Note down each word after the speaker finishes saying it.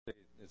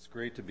It's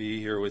great to be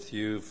here with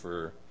you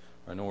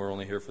I know we're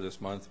only here for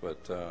this month,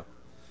 but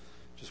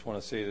just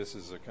want to say this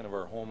is kind of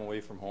our home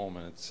away from home,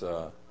 and it's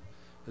a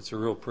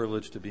real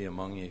privilege to be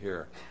among you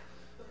here.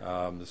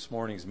 This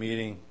morning's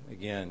meeting,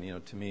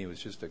 again, to me,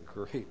 was just a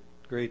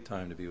great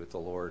time to be with the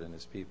Lord and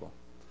His people.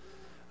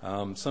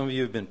 Some of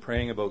you have been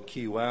praying about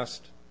Key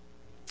West.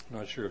 I'm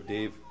not sure if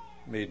Dave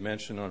made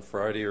mention on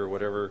Friday or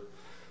whatever,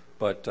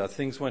 but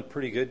things went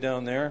pretty good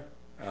down there.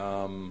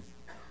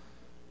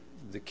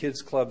 The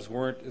kids' clubs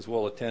weren't as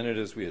well attended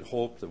as we had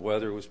hoped. The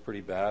weather was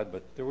pretty bad,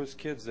 but there was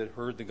kids that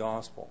heard the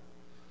gospel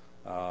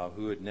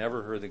who had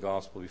never heard the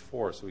gospel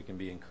before, so we can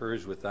be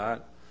encouraged with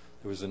that.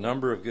 There was a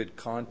number of good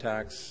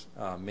contacts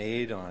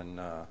made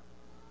on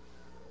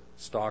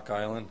Stock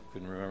Island.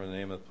 Couldn't remember the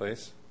name of the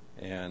place.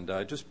 And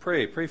just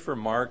pray for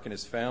Mark and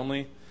his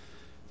family.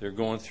 They're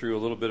going through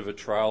a little bit of a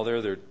trial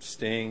there. They're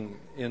staying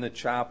in the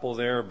chapel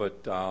there,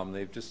 but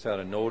they've just had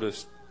a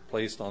notice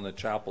placed on the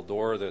chapel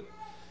door that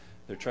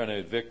they're trying to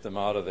evict them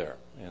out of there.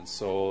 And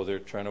so they're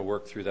trying to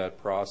work through that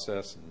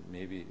process. And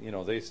maybe,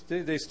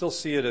 they still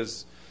see it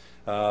as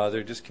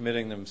they're just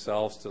committing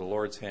themselves to the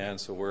Lord's hand,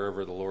 so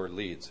wherever the Lord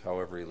leads,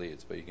 however He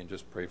leads. But you can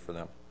just pray for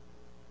them.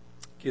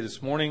 Okay,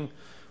 this morning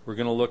we're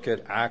going to look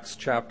at Acts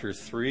chapter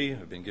 3.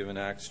 I've been given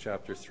Acts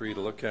chapter 3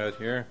 to look at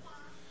here.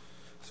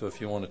 So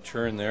if you want to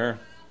turn there.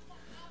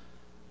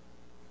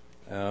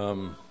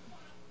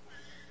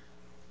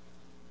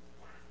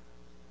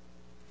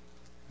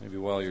 Maybe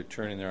while you're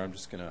turning there, I'm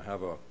just going to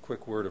have a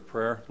quick word of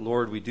prayer.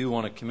 Lord, we do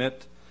want to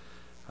commit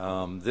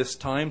this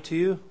time to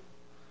You,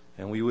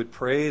 and we would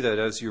pray that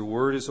as Your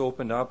word is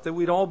opened up, that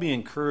we'd all be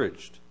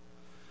encouraged.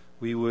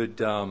 We would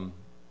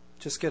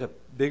just get a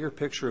bigger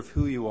picture of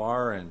who You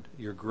are and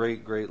Your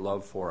great, great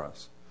love for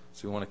us.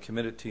 So we want to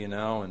commit it to You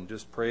now and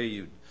just pray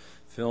You'd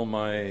fill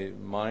my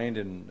mind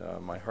and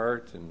my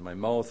heart and my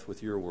mouth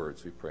with Your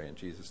words, we pray in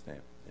Jesus'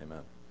 name.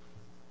 Amen.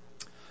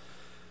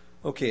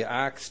 Okay,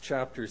 Acts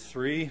chapter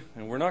 3,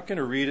 and we're not going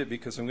to read it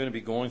because I'm going to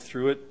be going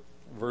through it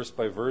verse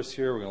by verse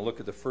here. We're going to look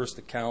at the first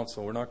account,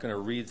 so we're not going to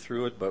read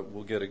through it, but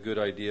we'll get a good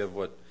idea of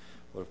what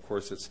of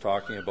course, it's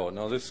talking about.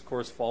 Now, this, of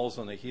course, falls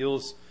on the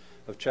heels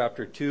of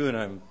chapter 2,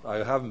 and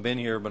I haven't been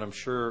here, but I'm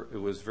sure it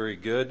was very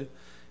good,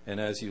 and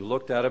as you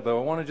looked at it, but I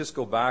want to just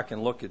go back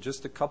and look at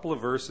just a couple of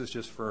verses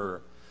just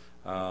for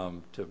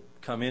to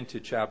come into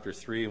chapter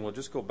 3, and we'll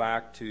just go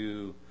back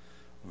to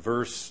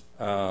verse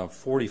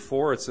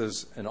 44. It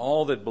says, "And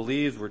all that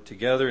believed were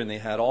together, and they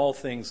had all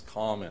things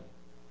common."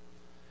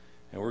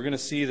 And we're going to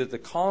see that the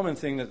common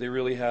thing that they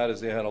really had is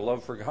they had a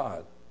love for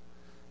God.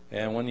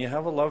 And when you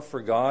have a love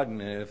for God,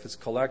 and if it's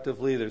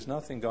collectively, there's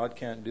nothing God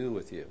can't do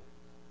with you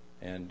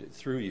and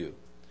through you.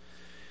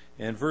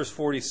 And verse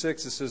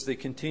 46, it says, "They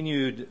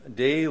continued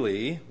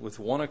daily with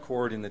one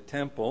accord in the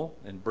temple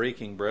and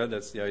breaking bread."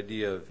 That's the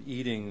idea of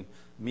eating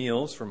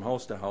meals from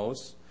house to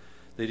house.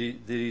 They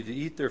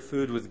eat their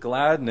food with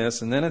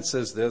gladness. And then it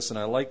says this, and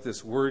I like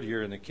this word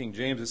here in the King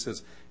James. It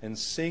says, "and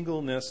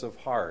singleness of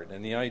heart."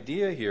 And the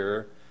idea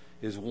here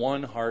is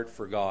one heart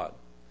for God.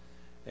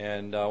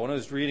 And when I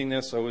was reading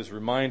this, I was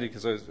reminded,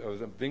 because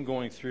I've been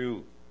going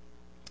through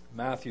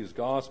Matthew's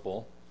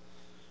Gospel.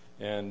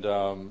 And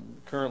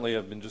currently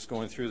I've been just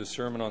going through the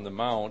Sermon on the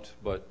Mount.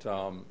 But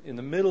in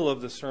the middle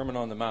of the Sermon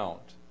on the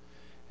Mount,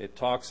 it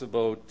talks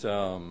about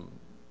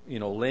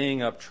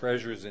laying up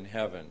treasures in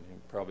heaven. You're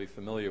probably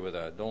familiar with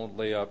that. Don't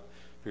lay up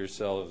for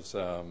yourselves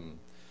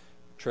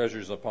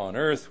treasures upon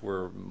earth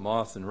where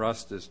moth and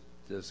rust is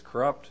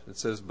corrupt. It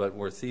says, but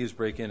where thieves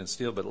break in and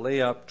steal, but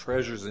lay up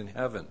treasures in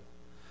heaven.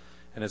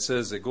 And it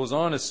says, it goes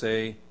on to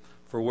say,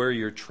 "For where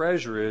your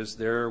treasure is,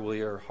 there will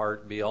your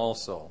heart be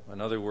also." In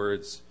other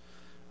words,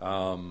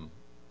 the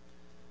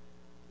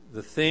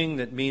thing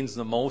that means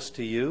the most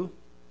to you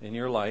in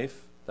your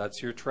life,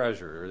 that's your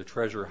treasure, or the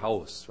treasure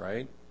house,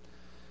 right?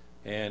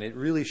 And it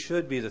really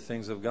should be the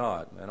things of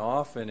God. And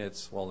often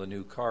it's, the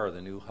new car,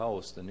 the new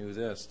house, the new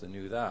this, the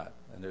new that.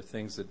 And there are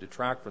things that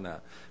detract from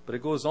that. But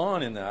it goes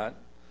on in that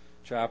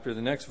chapter.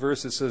 The next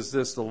verse, it says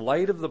this, "The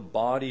light of the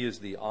body is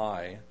the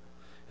eye."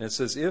 And it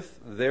says, "If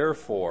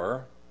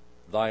therefore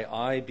thy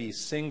eye be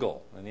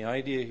single." And the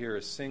idea here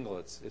is single.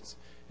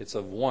 It's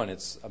of one.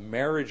 It's a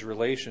marriage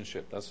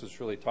relationship. That's what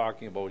it's really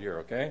talking about here,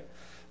 okay?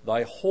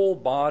 "Thy whole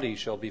body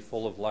shall be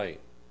full of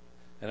light."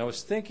 And I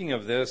was thinking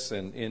of this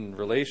in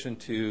relation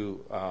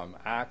to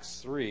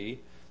Acts 3.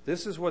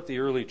 This is what the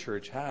early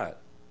church had.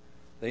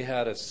 They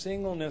had a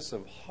singleness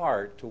of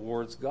heart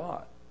towards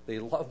God. They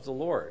loved the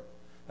Lord.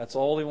 That's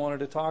all they wanted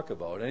to talk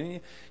about. And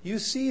you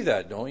see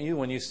that, don't you,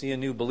 when you see a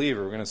new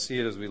believer? We're going to see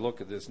it as we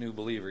look at this new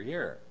believer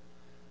here.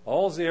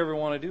 All they ever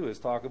want to do is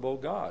talk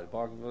about God,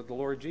 talk about the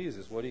Lord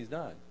Jesus, what He's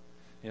done.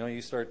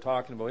 You start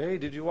talking about, "Hey,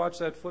 did you watch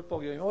that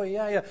football game? Oh,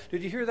 yeah.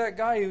 Did you hear that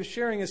guy who was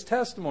sharing his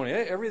testimony?"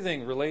 Hey,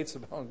 everything relates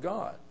about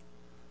God.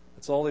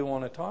 That's all they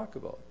want to talk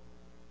about.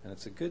 And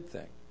it's a good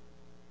thing.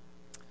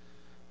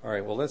 All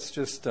right, well, let's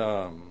just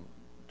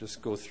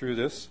go through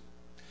this.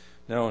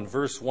 Now, in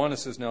verse 1, it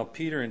says, "Now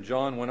Peter and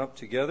John went up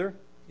together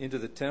into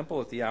the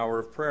temple at the hour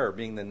of prayer,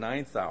 being the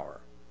 9th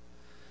hour.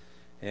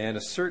 And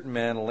a certain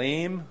man,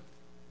 lame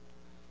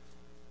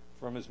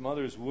from his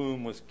mother's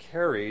womb was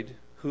carried,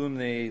 whom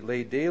they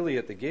laid daily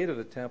at the gate of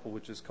the temple,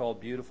 which is called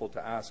Beautiful,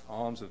 to ask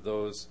alms of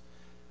those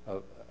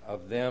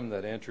of them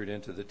that entered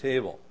into the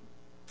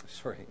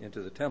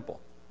into the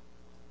temple.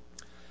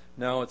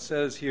 Now it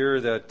says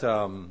here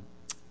that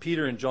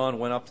Peter and John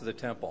went up to the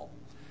temple.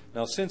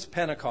 Now since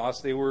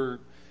Pentecost, they were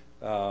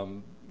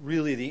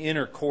really the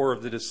inner core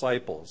of the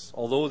disciples.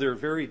 Although they're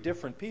very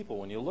different people,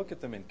 when you look at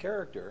them in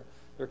character,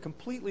 they're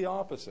completely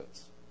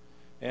opposites.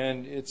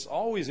 And it's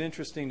always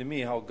interesting to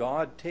me how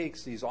God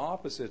takes these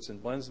opposites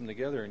and blends them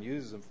together and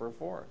uses them for a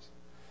force.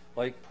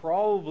 Like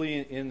probably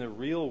in the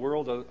real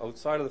world,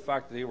 outside of the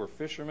fact that they were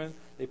fishermen,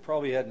 they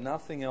probably had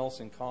nothing else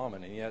in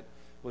common. And yet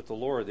with the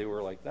Lord, they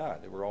were like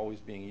that. They were always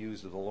being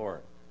used of the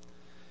Lord.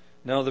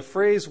 Now the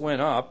phrase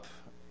went up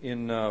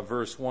in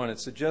verse 1. It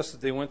suggests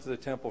that they went to the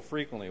temple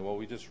frequently. Well,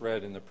 we just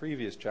read in the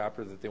previous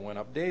chapter that they went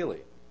up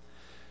daily.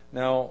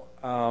 Now,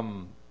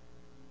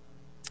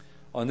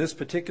 on this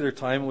particular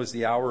time was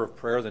the hour of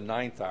prayer, the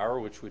 9th hour,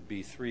 which would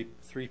be 3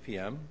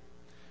 p.m.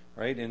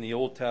 Right? In the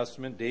Old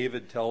Testament,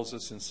 David tells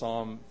us in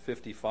Psalm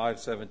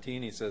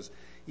 55:17, he says,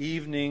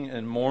 "Evening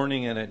and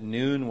morning and at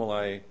noon will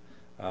I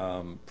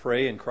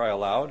pray and cry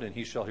aloud, and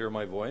he shall hear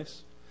my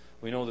voice."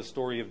 We know the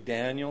story of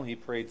Daniel. He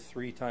prayed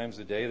 3 times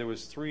a day. There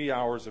was 3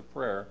 hours of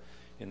prayer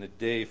in the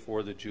day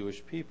for the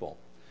Jewish people.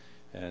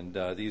 And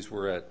these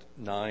were at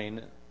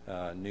 9,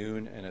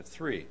 noon, and at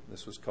 3.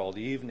 This was called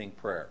evening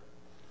prayer.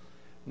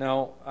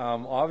 Now,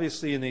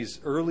 obviously, in these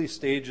early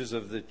stages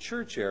of the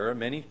church era,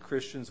 many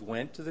Christians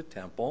went to the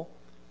temple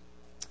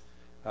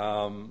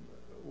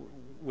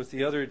with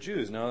the other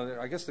Jews. Now,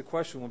 I guess the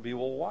question would be,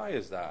 well, why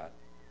is that?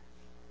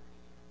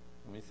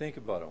 When we think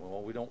about it,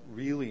 well, we don't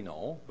really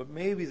know, but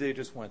maybe they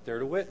just went there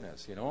to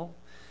witness,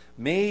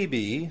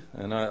 Maybe,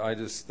 and I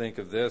just think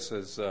of this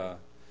as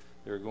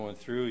they're going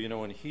through,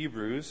 in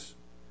Hebrews,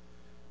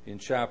 in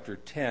chapter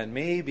 10,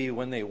 maybe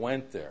when they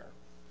went there,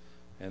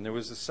 and there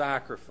was a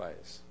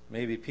sacrifice,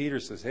 maybe Peter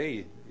says,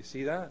 "Hey, you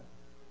see that?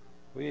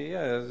 Well,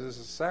 yeah, this is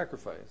a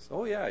sacrifice."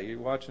 "Oh, yeah, you're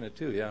watching it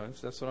too." "Yeah,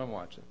 that's what I'm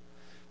watching."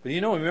 But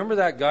remember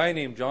that guy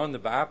named John the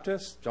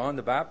Baptist, John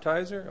the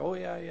Baptizer? "Oh,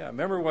 yeah.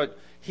 Remember what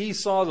he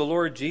saw the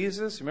Lord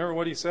Jesus? Remember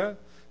what he said?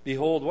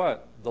 Behold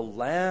what? The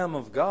Lamb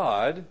of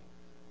God,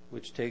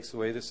 which takes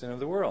away the sin of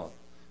the world."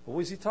 What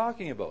was he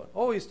talking about?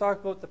 Oh, he's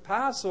talking about the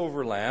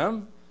Passover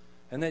lamb,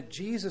 and that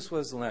Jesus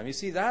was the lamb. You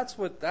see, that's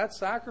what that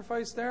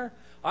sacrifice there,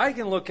 I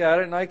can look at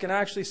it and I can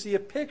actually see a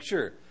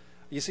picture.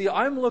 You see,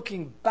 I'm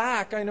looking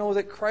back. I know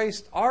that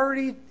Christ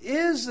already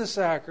is the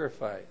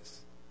sacrifice.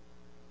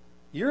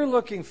 You're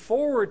looking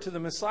forward to the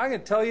Messiah. I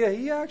can tell you,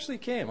 he actually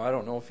came. I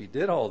don't know if he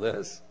did all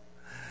this.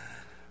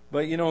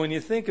 But, when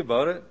you think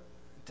about it,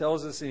 it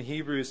tells us in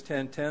Hebrews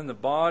 10:10, the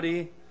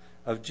body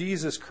of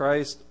Jesus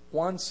Christ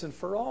once and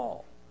for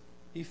all.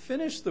 He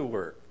finished the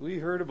work. We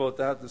heard about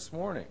that this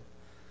morning.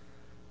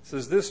 It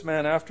says, "This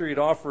man, after he'd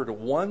offered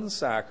one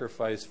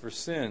sacrifice for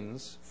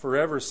sins,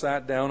 forever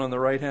sat down on the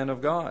right hand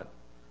of God."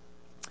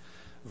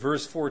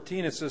 Verse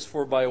 14, it says,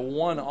 "For by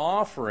one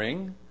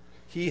offering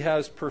he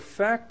has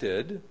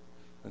perfected,"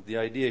 the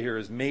idea here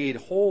is made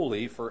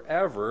holy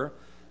forever,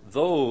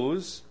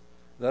 "those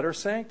that are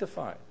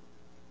sanctified."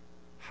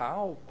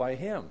 How? By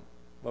him,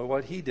 by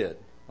what he did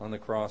on the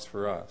cross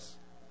for us.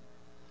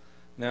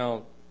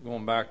 Now,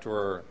 going back to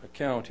our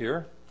account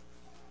here.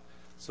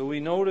 So we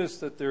notice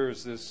that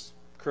there's this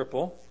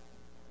cripple.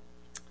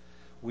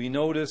 We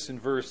notice in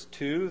verse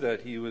 2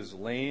 that he was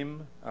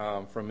lame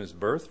from his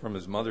birth, from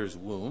his mother's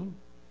womb.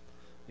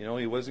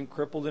 He wasn't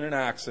crippled in an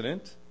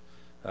accident.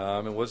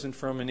 It wasn't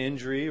from an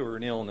injury or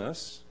an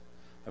illness.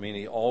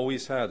 He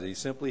always had it. He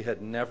simply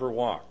had never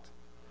walked.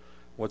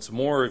 What's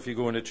more, if you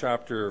go into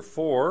chapter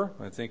 4,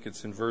 I think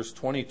it's in verse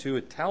 22,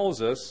 it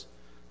tells us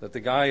that the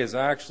guy is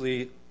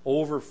actually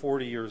over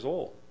 40 years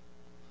old.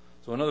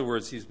 So in other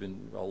words, he's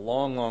been a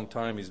long, long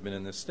time he's been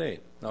in this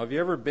state. Now, have you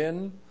ever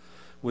been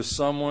with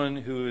someone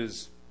who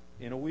is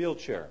in a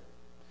wheelchair?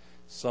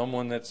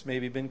 Someone that's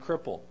maybe been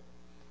crippled?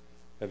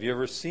 Have you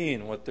ever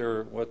seen what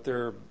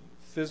their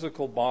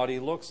physical body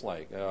looks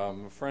like? A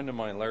friend of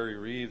mine, Larry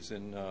Reeves,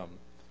 in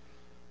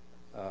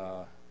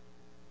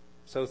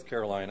South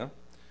Carolina,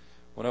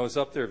 when I was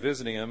up there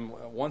visiting him,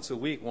 once a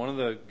week, one of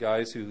the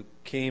guys who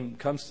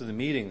comes to the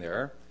meeting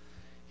there,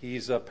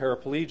 he's a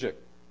paraplegic.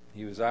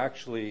 He was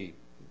actually,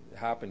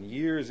 happened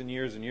years and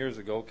years and years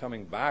ago,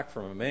 coming back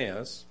from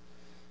Emmaus.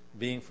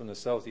 Being from the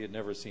south, he had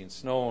never seen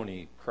snow, and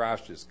he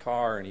crashed his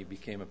car, and he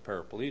became a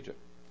paraplegic.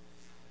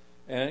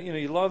 And,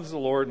 he loves the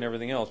Lord and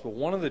everything else, but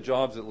one of the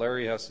jobs that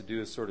Larry has to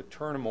do is sort of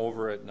turn him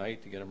over at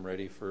night to get him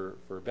ready for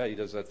bed. He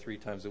does that 3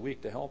 times a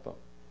week to help him.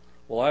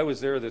 Well, I was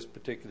there this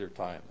particular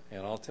time,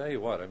 and I'll tell you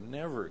what, I've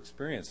never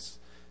experienced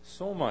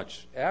so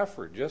much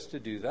effort just to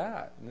do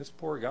that. And this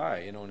poor guy,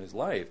 in his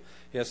life,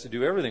 he has to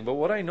do everything. But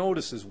what I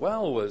noticed as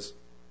well was,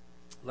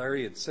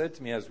 Larry had said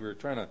to me as we were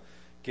trying to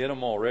get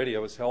him all ready, I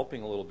was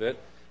helping a little bit,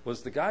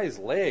 was the guy's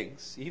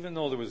legs, even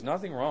though there was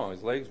nothing wrong,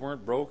 his legs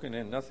weren't broken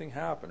and nothing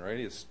happened, right?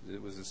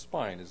 It was his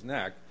spine, his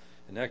neck,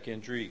 a neck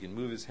injury. He can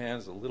move his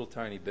hands a little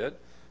tiny bit.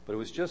 But it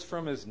was just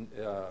from his,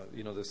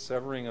 the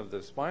severing of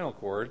the spinal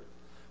cord,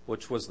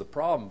 which was the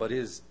problem. But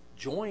his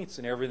joints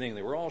and everything,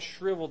 they were all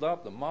shriveled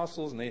up, the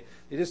muscles, and they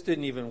just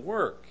didn't even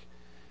work.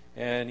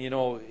 And,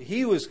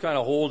 he was kind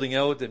of holding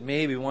out that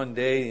maybe one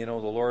day, the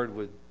Lord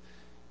would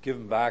give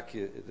him back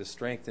the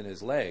strength in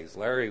his legs.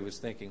 Larry was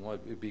thinking, well,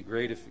 it'd be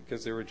great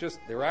because they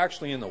were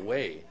actually in the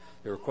way.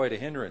 They were quite a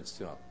hindrance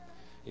to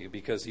him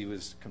because he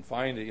was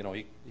confined to,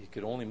 he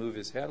could only move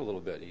his head a little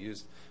bit. He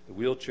used the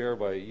wheelchair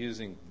by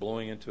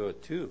blowing into a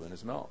tube in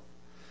his mouth.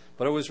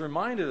 But I was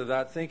reminded of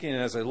that thinking,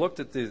 and as I looked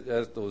at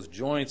those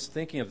joints,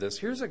 thinking of this,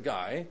 here's a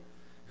guy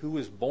who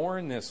was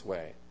born this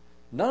way.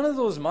 None of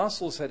those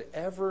muscles had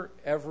ever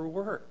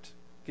worked.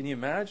 Can you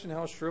imagine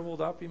how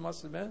shriveled up he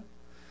must have been?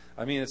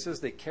 I mean, it says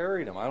they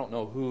carried him. I don't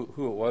know who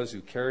it was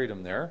who carried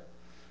him there.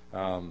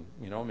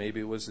 Maybe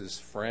it was his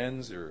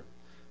friends or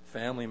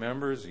family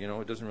members.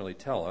 It doesn't really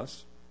tell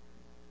us.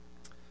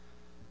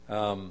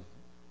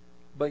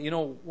 But,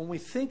 when we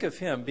think of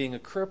him being a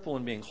cripple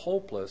and being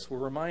hopeless, we're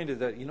reminded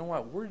that,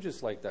 we're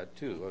just like that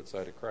too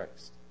outside of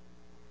Christ.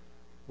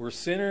 We're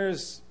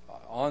sinners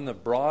on the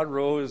broad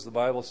road, as the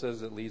Bible says,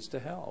 that leads to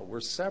hell.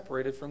 We're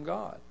separated from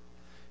God.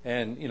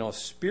 And,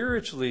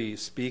 spiritually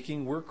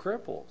speaking, we're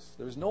cripples.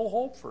 There's no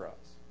hope for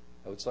us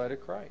outside of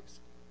Christ.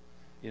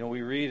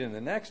 We read in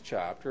the next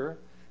chapter,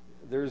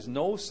 there's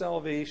no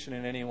salvation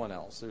in anyone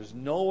else. There's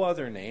no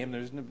other name.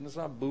 There's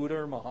not Buddha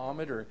or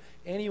Muhammad or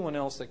anyone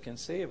else that can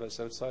save us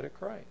outside of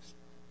Christ.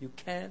 You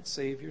can't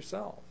save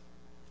yourself.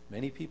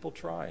 Many people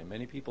try.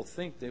 Many people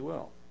think they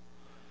will.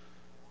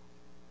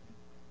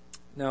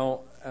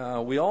 Now,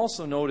 we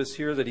also notice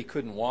here that he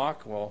couldn't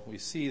walk. Well, we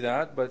see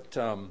that, but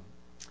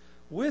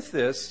with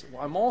this,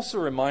 I'm also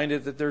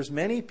reminded that there's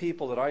many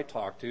people that I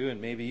talk to, and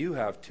maybe you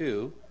have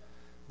too,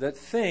 that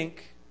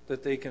think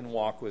that they can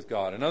walk with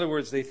God. In other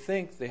words, they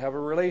think they have a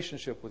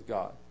relationship with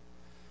God.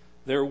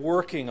 They're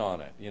working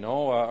on it.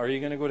 Are you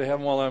going to go to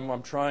heaven? Well,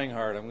 I'm trying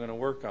hard. I'm going to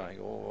work on it. I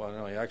go, well,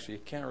 no, you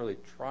can't really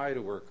try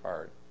to work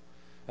hard.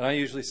 And I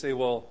usually say,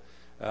 well,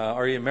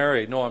 are you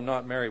married? No, I'm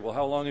not married. Well,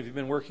 how long have you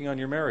been working on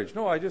your marriage?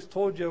 No, I just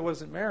told you I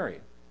wasn't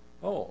married.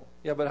 Oh,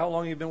 yeah, but how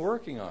long have you been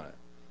working on it?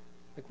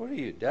 Like, what are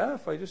you,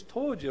 deaf? I just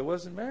told you I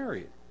wasn't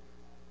married.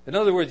 In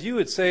other words, you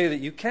would say that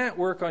you can't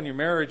work on your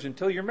marriage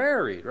until you're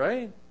married,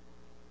 right?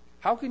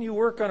 How can you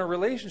work on a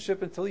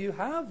relationship until you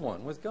have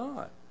one with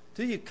God?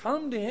 Till you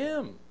come to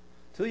Him.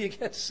 Till you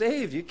get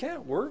saved. You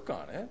can't work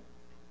on it.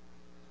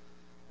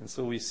 And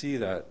so we see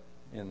that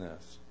in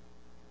this.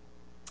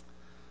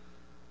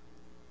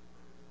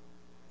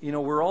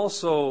 We're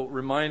also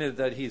reminded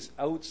that he's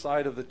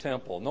outside of the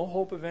temple. No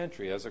hope of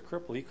entry. As a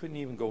cripple, he couldn't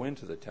even go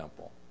into the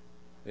temple.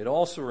 It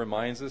also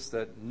reminds us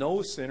that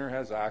no sinner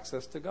has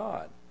access to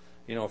God.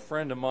 A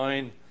friend of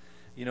mine,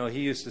 he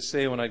used to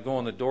say when I'd go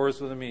on the doors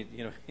with him,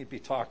 he'd be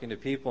talking to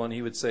people and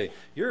he would say,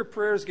 your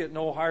prayers get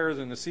no higher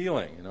than the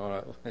ceiling.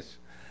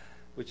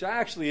 Which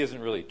actually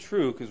isn't really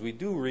true, because we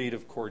do read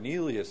of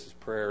Cornelius'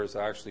 prayers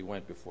actually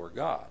went before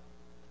God.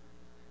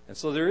 And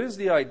so there is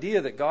the idea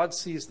that God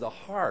sees the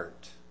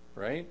heart,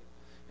 right?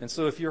 And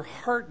so if your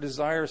heart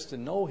desires to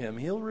know Him,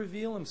 He'll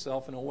reveal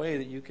Himself in a way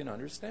that you can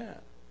understand.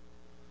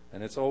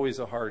 And it's always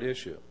a hard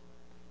issue.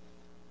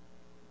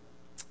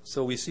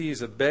 So we see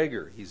he's a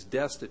beggar. He's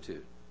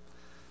destitute.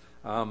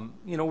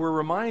 We're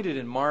reminded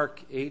in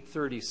Mark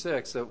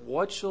 8:36 that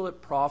what shall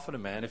it profit a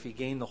man if he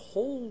gain the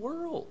whole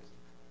world?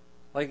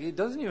 Like, it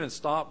doesn't even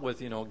stop with,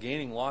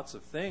 gaining lots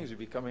of things or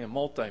becoming a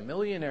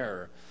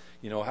multimillionaire,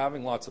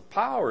 having lots of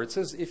power. It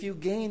says if you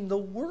gain the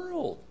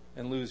world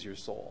and lose your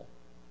soul.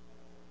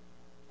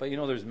 But,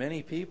 there's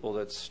many people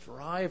that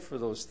strive for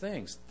those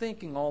things,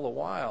 thinking all the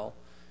while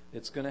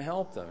it's going to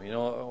help them.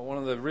 One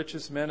of the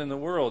richest men in the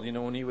world,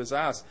 when he was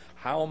asked,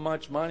 how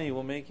much money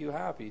will make you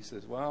happy? He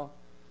says, well,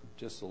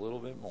 just a little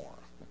bit more.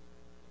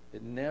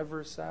 It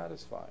never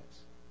satisfies.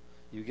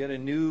 You get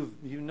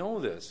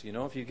this,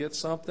 if you get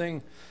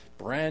something,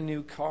 brand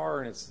new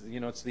car, and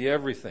it's the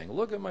everything.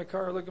 Look at my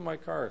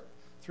car.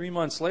 3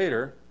 months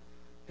later,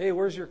 hey,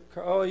 where's your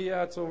car? Oh,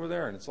 yeah, it's over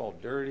there. And it's all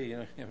dirty.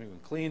 You haven't even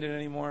cleaned it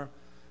anymore.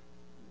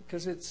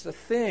 Because it's a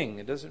thing.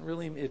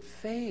 It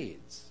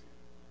fades.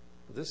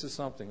 But this is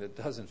something that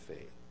doesn't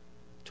fade.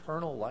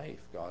 Eternal life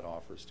God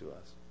offers to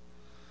us.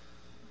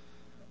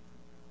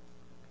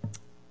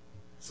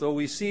 So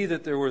we see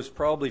that there was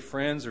probably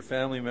friends or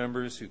family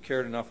members who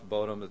cared enough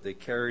about him that they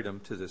carried him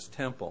to this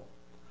temple.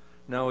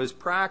 Now his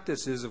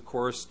practice is, of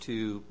course,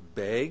 to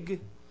beg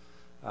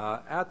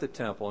at the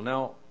temple.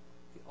 Now,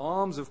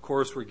 alms, of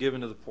course, were given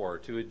to the poor.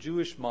 To a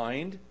Jewish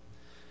mind,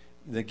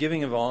 the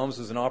giving of alms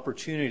is an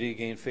opportunity to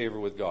gain favor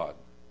with God.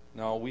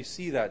 Now, we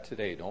see that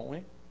today, don't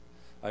we?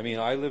 I mean,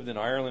 I lived in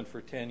Ireland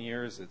for 10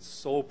 years. It's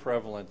so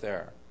prevalent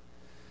there.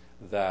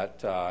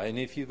 And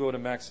if you go to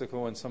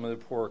Mexico and some of the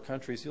poorer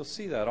countries, you'll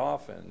see that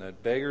often,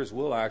 that beggars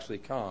will actually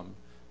come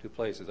to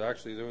places.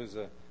 Actually, there was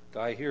a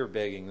guy here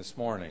begging this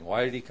morning.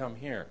 Why did he come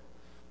here?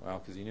 Well,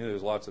 because he knew there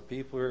was lots of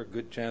people here, a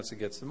good chance he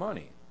gets the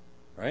money,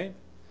 right?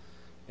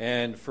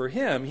 And for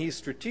him, he's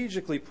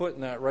strategically put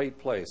in that right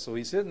place. So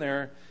he's sitting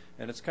there,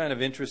 and it's kind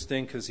of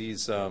interesting because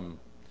he's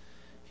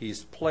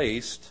he's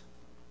placed,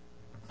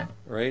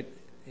 right,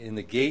 in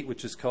the gate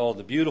which is called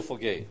the Beautiful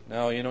Gate.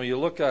 Now, you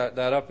look at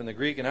that up in the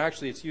Greek, and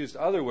actually it's used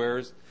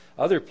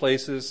other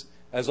places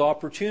as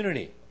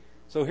opportunity.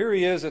 So here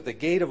he is at the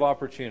gate of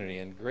opportunity,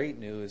 and great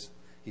news,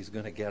 he's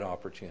going to get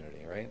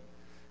opportunity, right?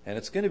 And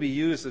it's going to be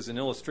used as an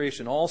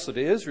illustration also to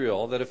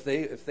Israel that if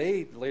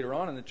they later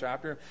on in the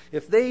chapter,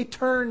 if they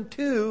turn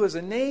to as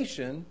a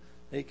nation,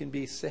 they can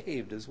be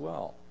saved as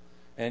well.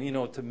 And,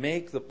 to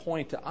make the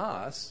point to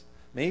us,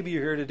 maybe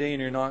you're here today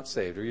and you're not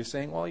saved. Or you're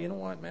saying, well, you know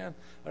what, man,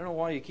 I don't know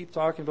why you keep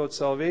talking about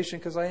salvation,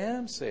 because I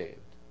am saved.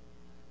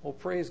 Well,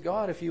 praise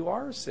God if you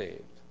are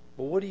saved.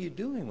 But what are you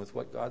doing with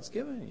what God's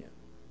given you?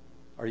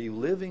 Are you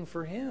living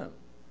for Him?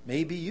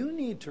 Maybe you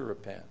need to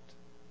repent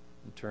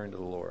and turn to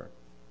the Lord.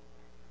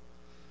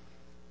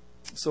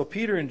 So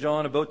Peter and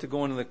John, about to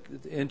go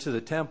into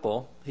the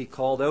temple, he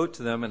called out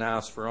to them and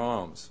asked for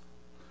alms.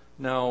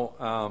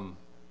 Now,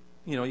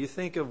 you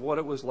think of what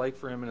it was like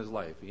for him in his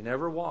life. He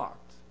never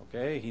walked,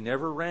 okay? He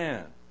never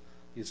ran.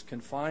 He's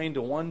confined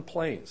to one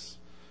place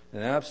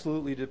and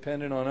absolutely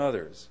dependent on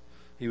others.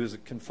 He was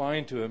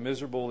confined to a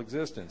miserable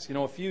existence.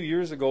 A few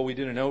years ago we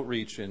did an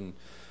outreach in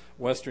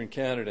Western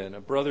Canada, and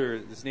a brother,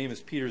 his name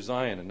is Peter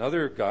Zion,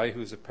 another guy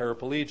who's a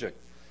paraplegic.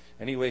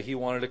 Anyway, he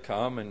wanted to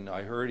come, and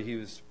I heard he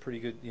was pretty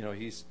good.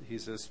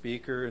 He's a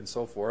speaker and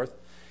so forth.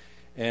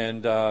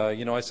 And,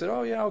 I said,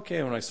 oh, yeah,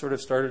 okay. When I sort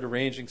of started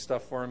arranging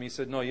stuff for him, he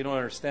said, no, you don't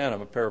understand.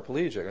 I'm a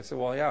paraplegic. I said,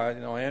 well, yeah,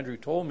 Andrew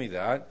told me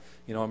that.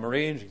 I'm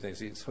arranging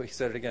things. So he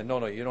said it again.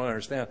 No, you don't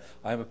understand.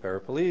 I'm a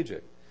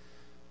paraplegic.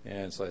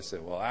 And so I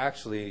said, well,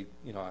 actually,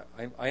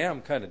 I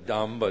am kind of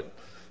dumb, but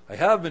I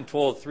have been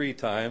told 3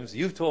 times.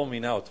 You've told me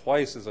now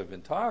twice as I've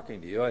been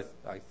talking to you.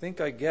 I think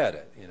I get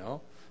it,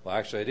 Well,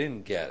 actually, I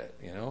didn't get it,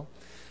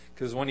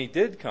 because when he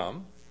did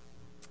come,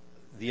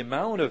 the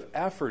amount of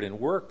effort and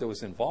work that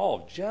was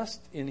involved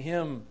just in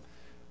him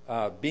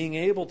being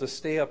able to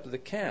stay up to the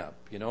camp.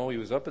 He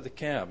was up at the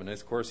camp, and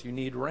of course you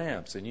need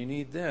ramps, and you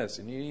need this,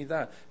 and you need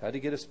that. Had to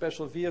get a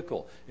special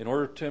vehicle. In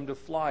order for him to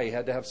fly, he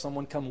had to have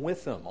someone come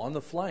with him on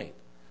the flight.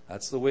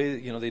 That's the way,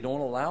 they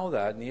don't allow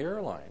that in the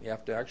airline. You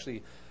have to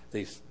actually,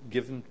 they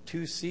give him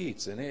 2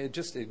 seats, and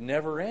it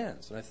never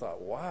ends. And I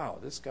thought, wow,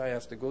 this guy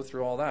has to go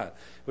through all that.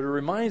 But it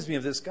reminds me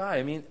of this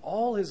guy.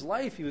 All his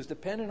life he was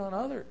dependent on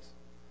others.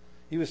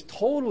 He was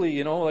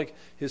totally, like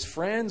his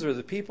friends or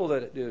the people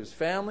his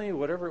family,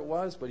 whatever it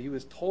was, but he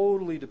was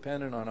totally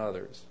dependent on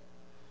others.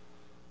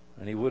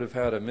 And he would have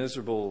had a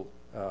miserable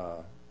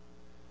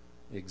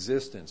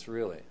existence,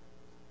 really.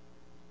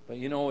 But,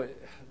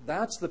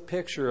 that's the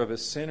picture of a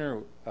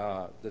sinner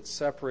that's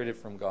separated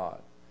from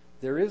God.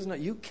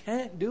 You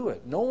can't do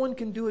it. No one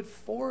can do it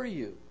for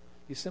you.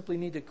 You simply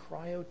need to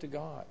cry out to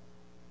God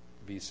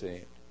to be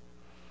saved.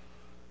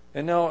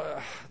 And now,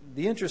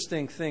 the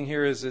interesting thing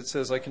here is it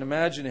says, I can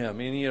imagine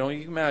him. You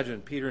can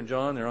imagine Peter and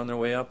John, they're on their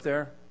way up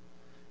there,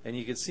 and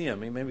you can see him.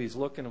 Maybe he's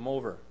looking them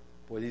over.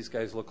 Boy, these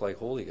guys look like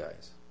holy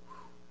guys.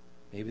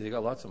 Maybe they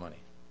got lots of money.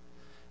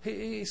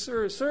 Hey,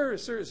 sir,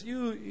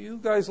 you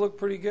guys look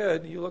pretty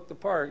good. You look the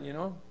part,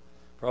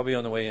 Probably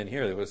on the way in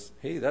here, there was,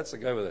 hey, that's the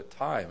guy with a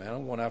tie, man.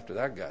 I'm going after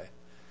that guy.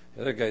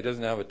 The other guy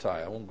doesn't have a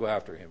tie. I won't go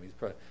after him. He's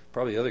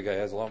probably the other guy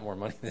has a lot more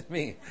money than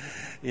me,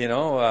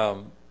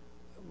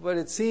 But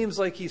it seems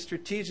like he's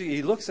strategic.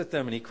 He looks at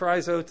them and he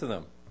cries out to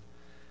them.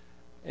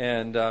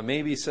 And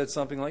maybe he said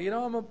something like,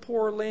 I'm a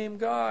poor, lame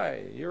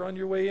guy. You're on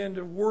your way in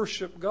to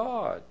worship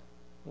God.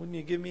 Wouldn't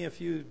you give me a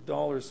few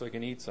dollars so I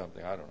can eat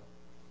something? I don't know.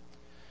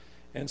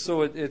 And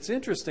so it's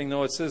interesting,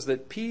 though. It says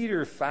that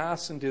Peter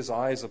fastened his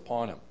eyes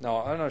upon him.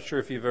 Now, I'm not sure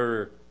if you've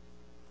ever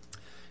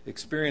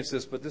experienced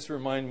this, but this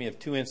reminded me of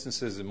 2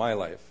 instances in my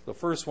life. The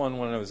first one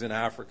when I was in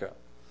Africa.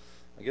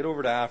 I get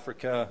over to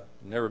Africa,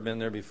 never been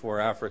there before.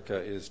 Africa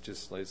is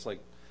just, it's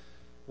like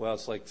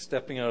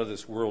stepping out of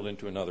this world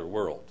into another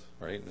world,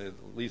 right? At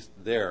least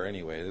there,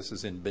 anyway. This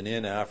is in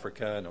Benin,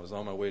 Africa, and I was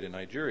on my way to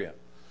Nigeria.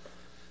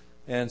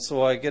 And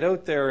so I get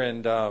out there,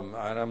 and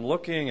I'm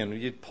looking, and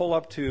you'd pull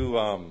up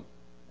to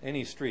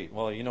any street.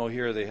 Well,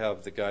 here they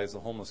have the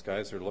homeless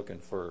guys, are looking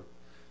for,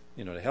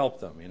 to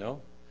help them,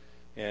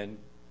 And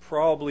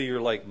probably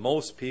you're like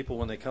most people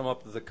when they come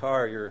up to the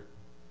car, you're,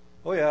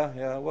 oh,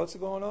 yeah, what's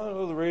going on?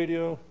 Oh, the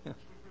radio.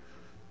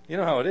 You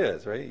know how it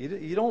is, right?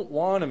 You don't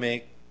want to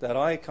make that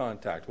eye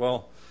contact.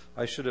 Well,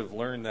 I should have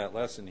learned that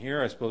lesson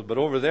here, I suppose. But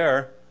over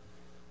there,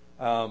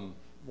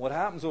 what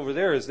happens over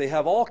there is they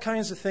have all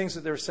kinds of things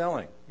that they're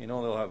selling.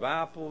 They'll have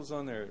apples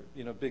on their,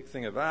 big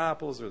thing of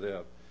apples, or they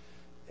have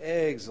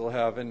eggs. They'll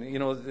have,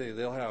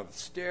 they'll have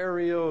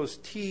stereos,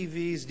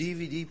 TVs,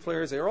 DVD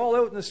players. They're all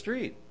out in the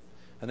street.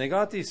 And they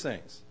got these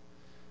things.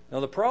 Now,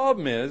 the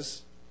problem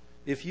is,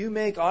 if you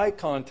make eye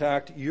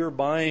contact, you're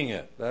buying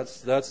it.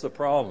 That's the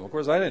problem. Of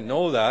course, I didn't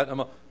know that. I'm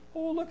like,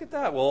 oh, look at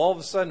that. Well, all of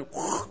a sudden,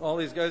 all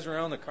these guys are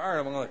around the car.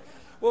 And I'm like,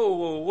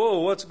 whoa,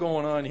 what's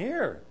going on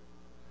here?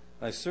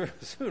 I soon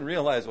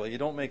realized, well, you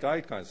don't make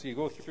eye contact. So you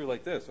go through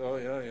like this. Oh,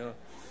 yeah.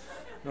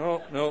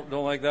 No,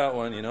 don't like that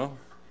one,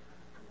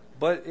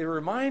 But it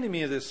reminded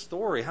me of this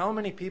story. How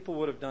many people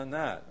would have done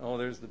that? Oh,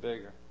 there's the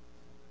beggar.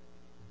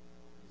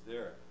 He's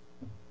there.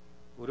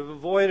 would have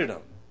avoided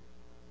him,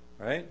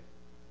 right?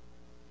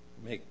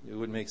 It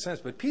would make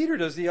sense. But Peter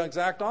does the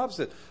exact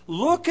opposite.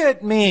 Look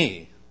at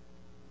me.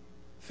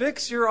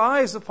 Fix your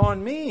eyes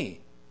upon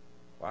me.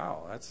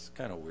 Wow, that's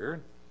kind of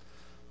weird.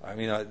 I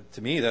mean,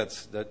 to me,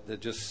 that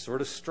just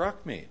sort of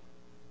struck me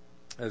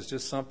as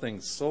just something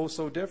so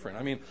different.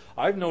 I mean,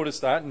 I've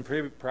noticed that, and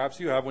perhaps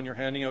you have when you're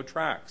handing out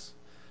tracts.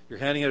 You're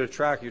handing out a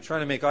tract, you're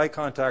trying to make eye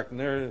contact, and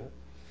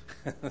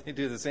they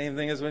do the same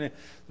thing as when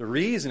the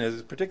reason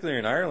is, particularly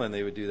in Ireland,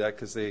 they would do that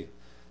because they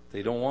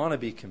don't want to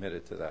be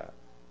committed to that.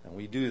 And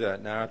we do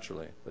that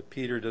naturally. But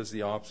Peter does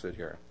the opposite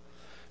here.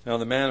 Now,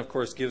 the man, of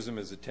course, gives him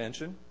his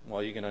attention.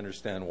 Well, you can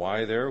understand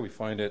why there. We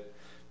find it,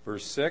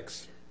 verse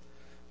 6.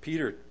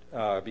 Peter,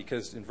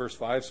 because in verse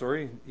 5,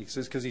 he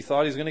says, because he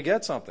thought he was going to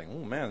get something.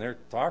 Oh, man, they're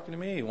talking to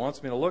me. He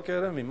wants me to look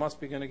at him. He must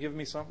be going to give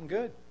me something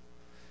good.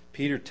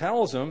 Peter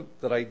tells him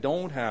that I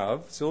don't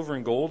have, silver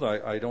and gold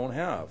I don't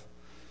have.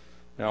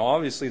 Now,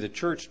 obviously, the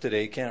church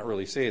today can't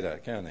really say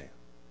that, can they?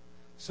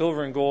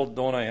 Silver and gold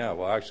don't I have?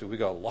 Well, actually, we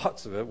got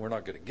lots of it. We're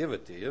not going to give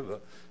it to you,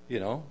 but,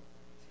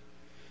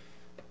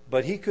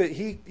 But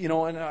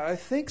and I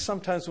think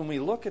sometimes when we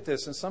look at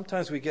this, and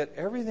sometimes we get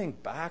everything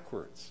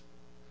backwards.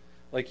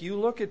 Like you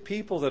look at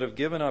people that have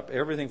given up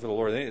everything for the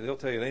Lord, they'll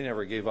tell you they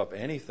never gave up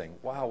anything.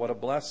 Wow, what a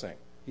blessing.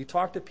 You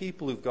talk to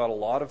people who've got a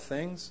lot of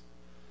things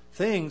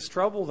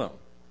trouble them.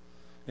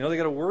 They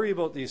got to worry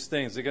about these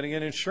things. They're going to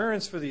get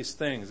insurance for these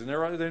things, and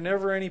they're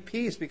never any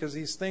peace because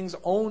these things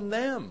own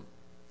them,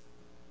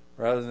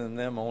 rather than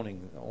them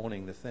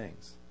owning the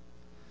things.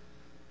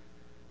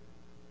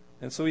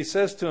 And so he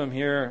says to him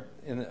here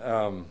in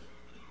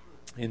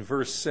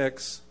verse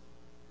 6,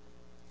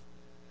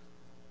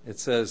 it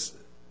says,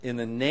 in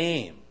the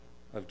name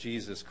of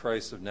Jesus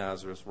Christ of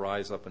Nazareth,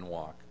 rise up and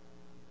walk.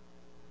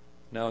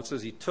 Now it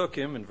says he took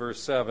him in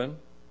verse 7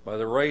 by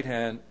the right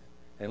hand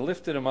and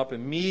lifted him up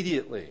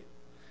immediately.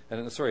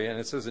 And it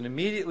says, and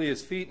immediately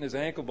his feet and his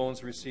ankle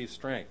bones received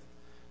strength.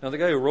 Now the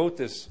guy who wrote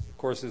this, of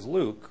course, is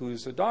Luke,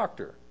 who's a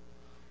doctor.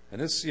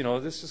 And this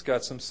has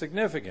got some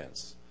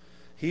significance.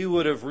 He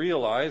would have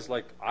realized,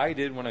 like I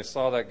did when I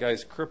saw that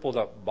guy's crippled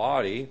up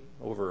body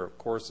over a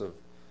course of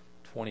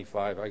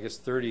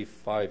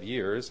 35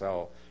 years,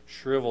 how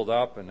shriveled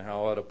up and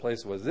how out of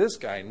place it was. This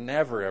guy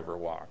never ever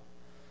walked.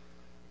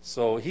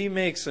 So he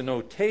makes a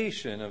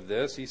notation of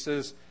this. He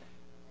says,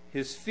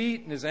 his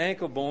feet and his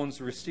ankle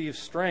bones receive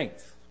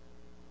strength.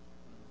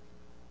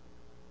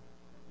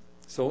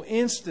 So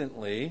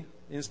instantaneously,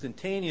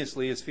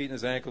 his feet and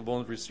his ankle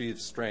bones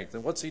receive strength.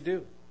 And what's he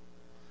do?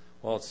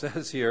 Well, it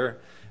says here,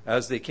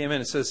 as they came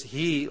in, it says,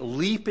 he,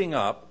 leaping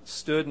up,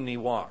 stood and he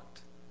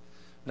walked.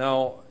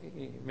 Now,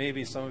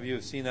 maybe some of you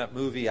have seen that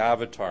movie,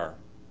 Avatar.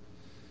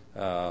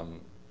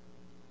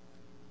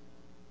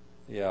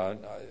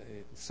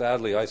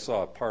 Sadly, I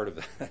saw a part of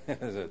it.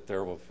 It was a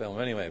terrible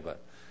film anyway, but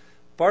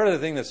part of the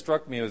thing that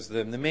struck me was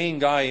the main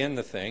guy in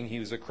the thing, he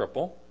was a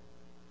cripple.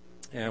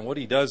 And what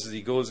he does is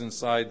he goes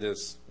inside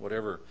this,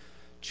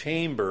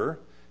 chamber,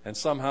 and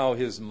somehow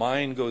his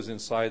mind goes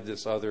inside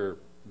this other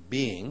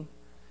being,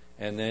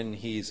 and then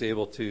he's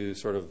able to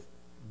sort of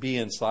be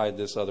inside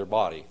this other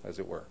body, as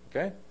it were.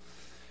 Okay?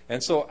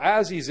 And so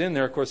as he's in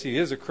there, of course, he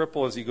is a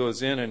cripple as he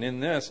goes in, and in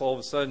this, all of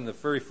a sudden, the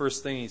very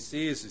first thing he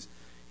sees is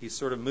he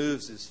sort of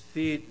moves his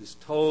feet, his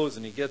toes,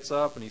 and he gets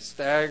up, and he's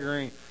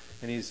staggering,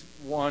 and he's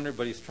wandering,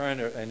 but he's trying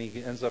to, and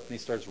he ends up and he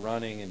starts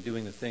running and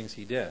doing the things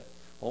he did.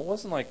 Well, it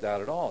wasn't like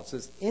that at all. It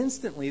says,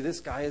 instantly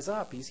this guy is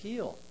up. He's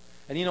healed.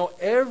 And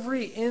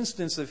every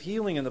instance of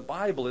healing in the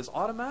Bible is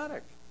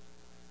automatic.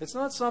 It's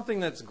not something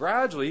that's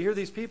gradual. You hear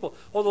these people,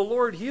 the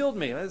Lord healed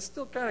me. And it's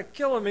still kind of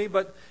killing me,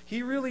 but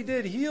he really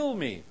did heal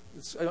me.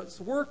 It's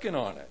working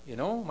on it,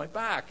 my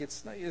back.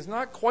 It's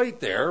not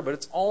quite there, but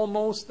it's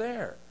almost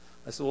there.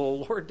 I said, well,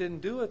 the Lord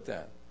didn't do it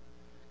then.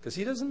 Because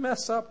he doesn't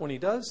mess up when he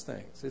does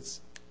things.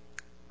 It's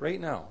right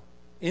now,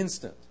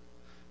 instant.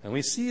 And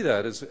we see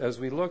that as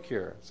we look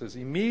here. It says,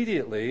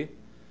 immediately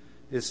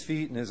his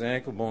feet and his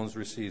ankle bones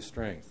receive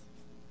strength.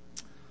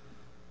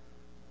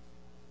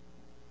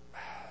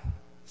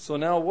 So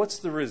now what's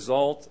the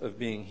result of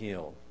being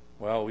healed?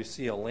 Well, we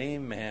see a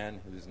lame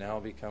man who's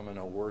now becoming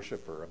a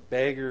worshiper. A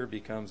beggar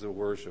becomes a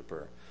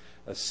worshiper.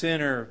 A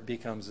sinner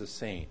becomes a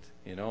saint.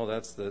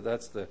 That's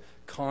the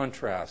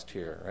contrast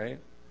here, right?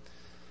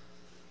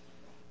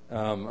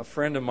 A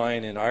friend of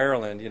mine in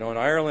Ireland, in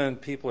Ireland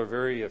people are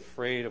very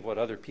afraid of what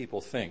other people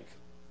think.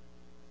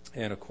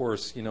 And of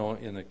course,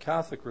 in the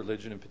Catholic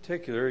religion in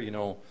particular,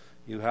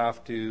 you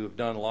have to have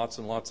done lots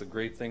and lots of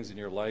great things in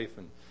your life,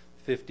 and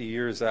 50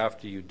 years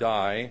after you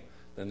die,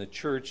 then the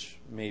church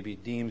maybe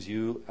deems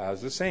you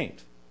as a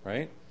saint,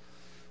 right?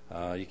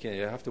 You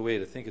have to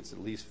wait, I think it's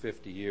at least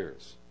 50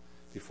 years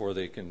before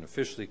they can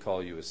officially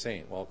call you a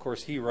saint. Well, of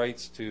course, he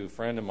writes to a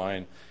friend of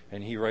mine,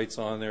 and he writes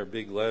on there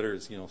big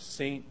letters,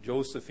 Saint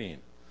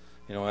Josephine,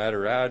 at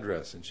her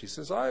address. And she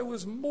says, I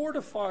was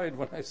mortified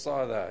when I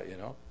saw that,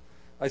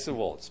 I said,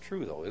 well, it's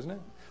true, though, isn't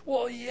it?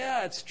 Well,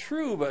 yeah, it's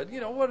true, but,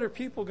 what are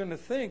people going to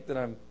think that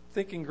I'm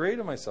thinking great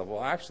of myself?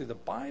 Well, actually, the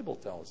Bible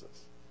tells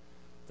us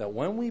that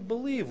when we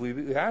believe,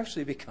 we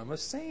actually become a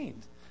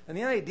saint. And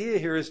the idea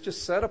here is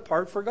just set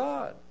apart for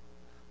God.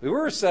 We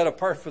were set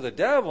apart for the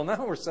devil,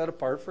 now we're set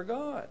apart for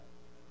God.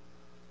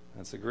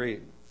 That's a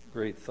great,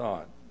 great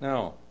thought.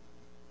 Now,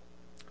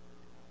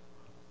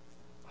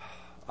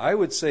 I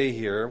would say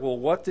here, well,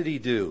 what did he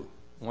do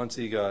once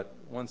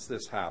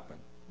this happened?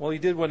 Well, he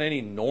did what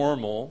any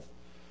normal,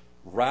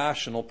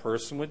 rational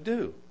person would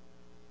do.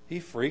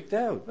 He freaked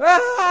out.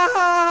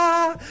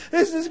 Ah,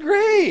 this is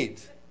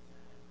great.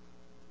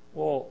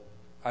 Well,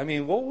 I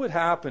mean, what would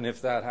happen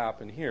if that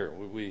happened here?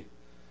 Would we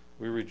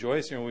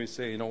rejoice here and we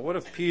say, what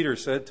if Peter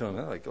said to him,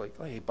 like,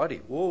 hey, buddy,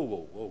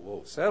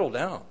 whoa, settle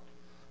down.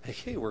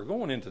 Hey, we're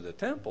going into the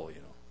temple,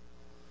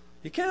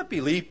 You can't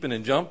be leaping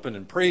and jumping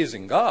and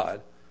praising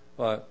God.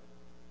 But,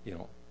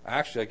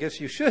 actually, I guess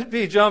you should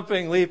be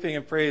jumping, leaping,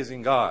 and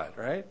praising God,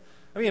 right?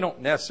 I mean, you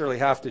don't necessarily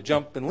have to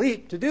jump and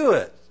leap to do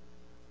it.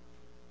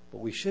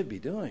 But we should be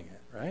doing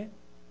it, right?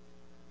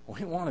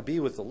 We want to be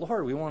with the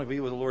Lord. We want to be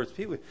with the Lord's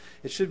people.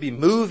 It should be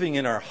moving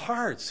in our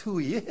hearts who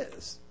He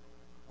is.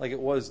 Like it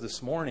was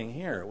this morning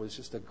here. It was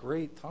just a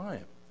great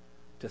time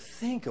to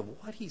think of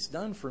what He's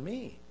done for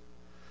me.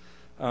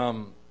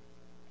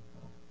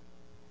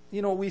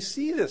 We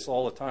see this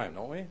all the time,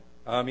 don't we?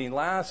 I mean,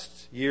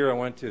 last year I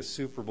went to a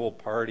Super Bowl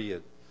party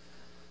at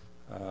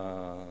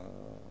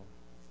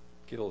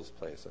Gill's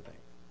place, I think.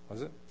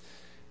 Was it?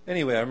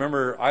 Anyway, I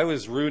remember I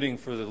was rooting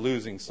for the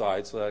losing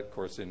side, so that, of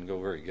course, didn't go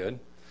very good.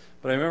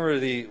 But I remember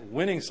the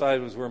winning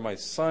side was where my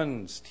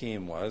son's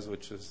team was,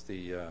 which is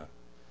the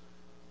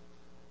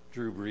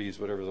Drew Brees,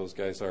 whatever those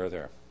guys are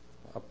there.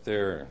 Up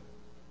there.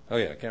 Oh,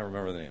 yeah, I can't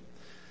remember the name.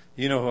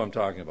 You know who I'm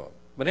talking about.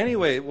 But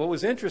anyway, what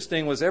was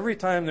interesting was every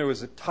time there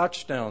was a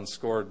touchdown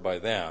scored by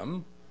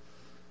them,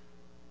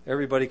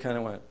 everybody kind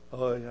of went,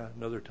 oh, yeah,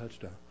 another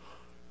touchdown.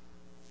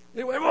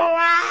 They went,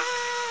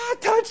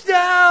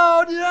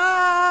 touchdown!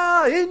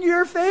 Ah, in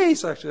your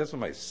face. Actually, that's what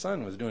my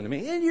son was doing to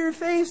me. In your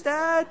face,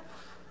 Dad.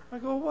 I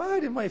go,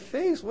 what? In my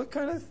face? What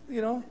kind of,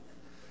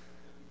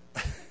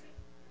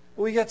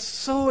 We get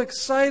so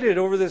excited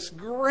over this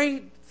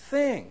great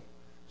thing,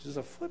 which is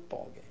a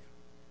football game.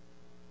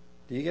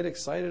 Do you get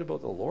excited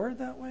about the Lord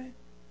that way?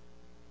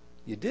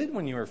 You did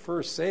when you were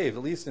first saved.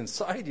 At least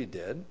inside you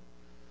did.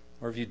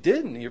 Or if you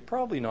didn't, you're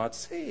probably not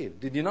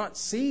saved. Did you not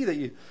see that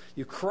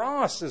you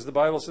crossed, as the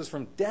Bible says,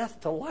 from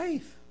death to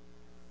life?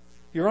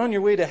 You're on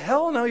your way to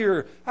hell. Now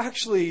you're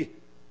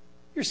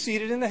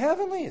seated in the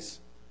heavenlies.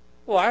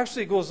 Well,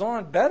 actually it goes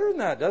on better than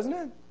that, doesn't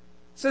it? It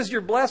says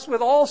you're blessed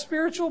with all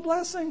spiritual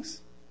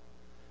blessings.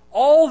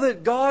 All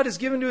that God has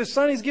given to His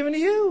Son, He's given to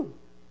you.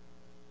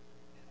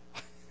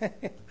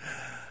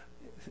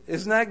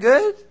 Isn't that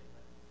good?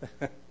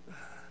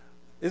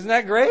 Isn't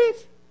that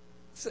great?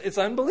 It's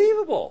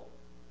unbelievable.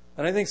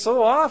 And I think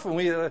so often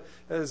we,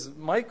 as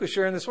Mike was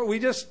sharing this, we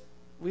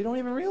don't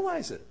even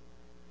realize it.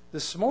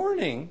 This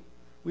morning,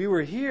 we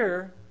were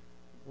here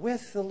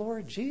with the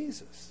Lord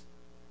Jesus.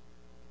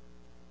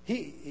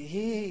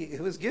 He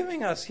was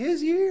giving us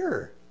His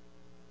ear.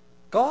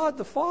 God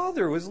the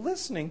Father was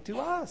listening to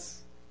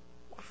us.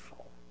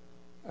 Wow.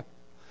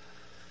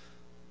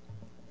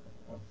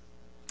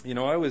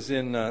 I was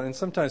in, and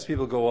sometimes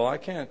people go, well, I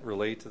can't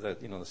relate to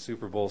that, the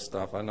Super Bowl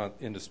stuff. I'm not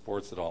into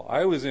sports at all.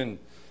 I was in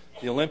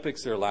the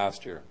Olympics there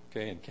last year,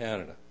 okay, in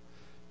Canada.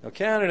 Now,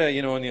 Canada,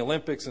 in the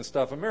Olympics and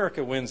stuff,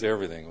 America wins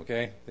everything,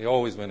 okay? They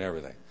always win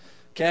everything.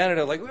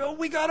 Canada, like, oh,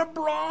 we got a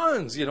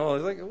bronze,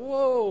 like,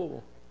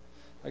 whoa.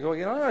 I go,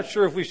 I'm not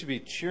sure if we should be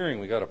cheering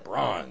we got a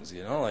bronze,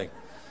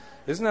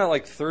 isn't that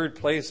like third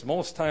place?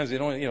 Most times they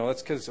don't,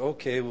 that's because,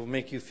 okay, we'll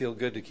make you feel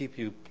good to keep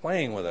you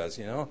playing with us,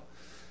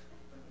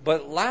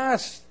 But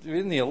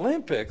in the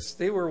Olympics,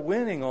 they were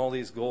winning all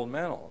these gold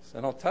medals.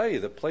 And I'll tell you,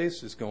 the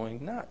place was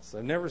going nuts.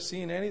 I've never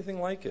seen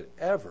anything like it,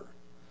 ever.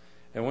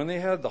 And when they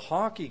had the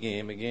hockey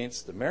game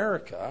against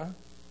America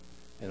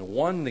and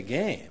won the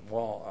game,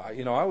 well,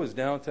 I was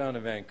downtown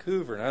in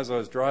Vancouver, and as I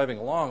was driving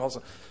along, I was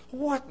like,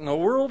 what in the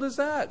world is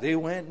that? They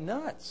went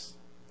nuts.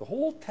 The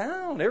whole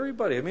town,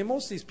 everybody. I mean,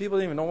 most of these people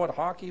didn't even know what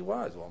hockey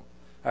was. Well,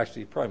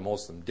 actually, probably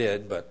most of them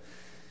did, but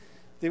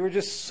they were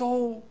just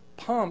so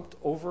pumped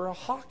over a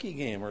hockey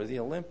game or the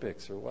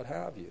Olympics or what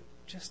have you.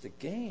 Just a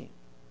game.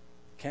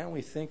 Can't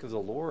we think of the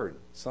Lord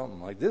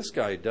something like this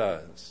guy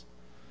does?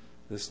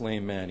 This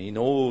lame man, he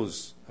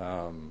knows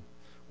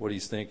what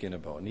he's thinking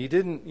about. And he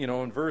didn't,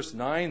 in verse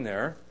 9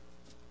 there,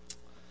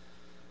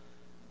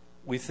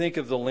 we think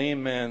of the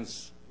lame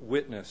man's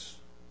witness.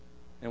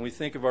 And we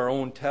think of our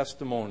own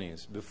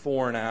testimonies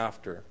before and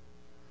after.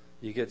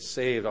 You get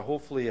saved.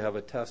 Hopefully you have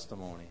a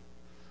testimony.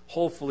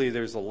 Hopefully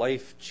there's a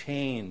life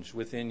change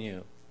within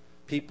you.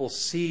 People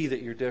see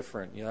that you're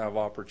different. You have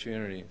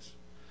opportunities.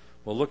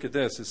 Well, look at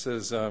this. It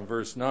says,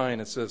 verse 9,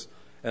 it says,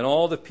 and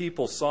all the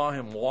people saw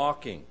him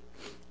walking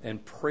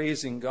and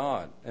praising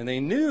God. And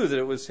they knew that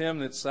it was him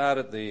that sat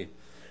at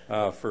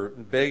for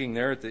begging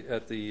there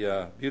at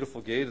the beautiful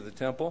gate of the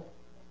temple.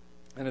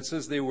 And it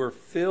says they were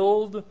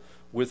filled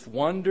with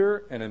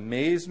wonder and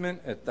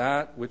amazement at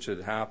that which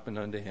had happened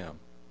unto him.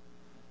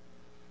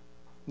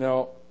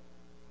 Now,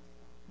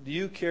 Do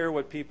you care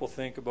what people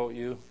think about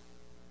you?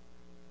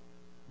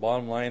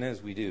 Bottom line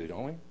is, we do,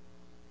 don't we?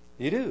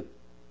 You do.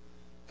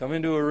 Come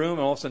into a room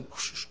and all of a sudden,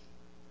 whoosh,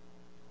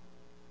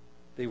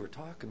 they were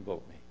talking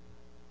about me.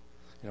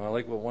 I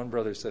like what one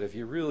brother said, if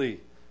you really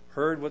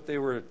heard what they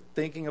were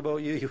thinking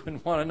about you, you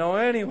wouldn't want to know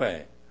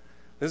anyway.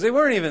 Because they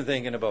weren't even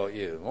thinking about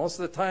you. Most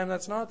of the time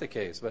that's not the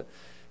case. But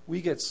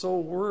we get so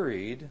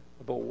worried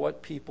about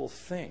what people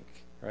think,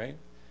 right?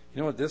 You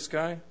know what this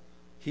guy?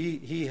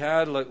 He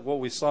had, like what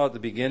we saw at the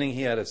beginning,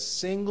 he had a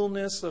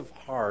singleness of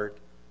heart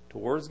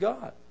towards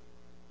God.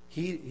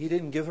 He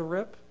didn't give a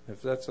rip,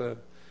 if that's an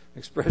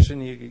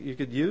expression you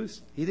could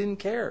use. He didn't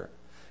care.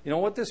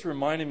 What this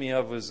reminded me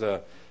of was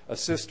a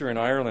sister in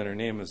Ireland. Her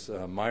name was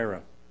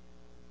Myra.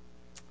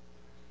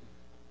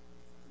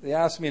 They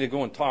asked me to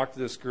go and talk to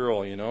this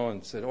girl,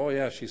 and said, oh,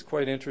 yeah, she's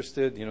quite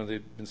interested.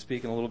 They've been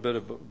speaking a little bit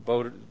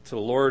about to the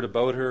Lord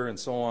about her and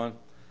so on.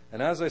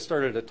 And as I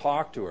started to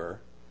talk to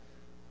her,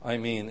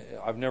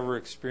 I've never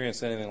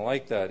experienced anything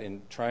like that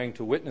in trying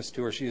to witness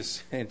to her. She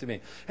is saying to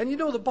me, and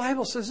the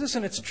Bible says this,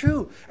 and it's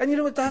true. And you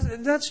know what,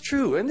 that's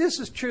true, and this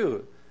is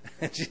true.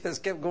 And she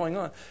just kept going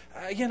on.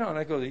 And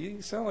I go,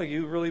 you sound like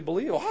you really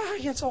believe. Oh,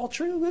 yeah, it's all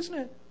true,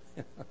 isn't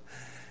it?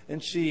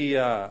 And she,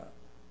 I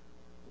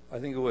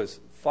think it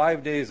was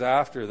 5 days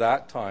after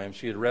that time,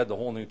 she had read the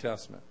whole New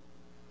Testament.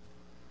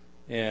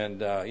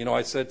 And,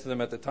 I said to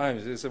them at the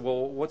time, they said,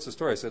 well, what's the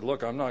story? I said,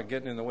 look, I'm not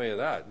getting in the way of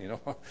that.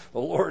 The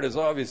Lord is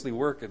obviously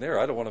working there.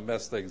 I don't want to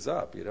mess things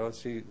up.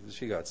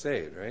 She got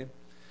saved, right?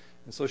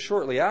 And so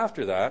shortly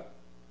after that,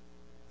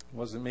 it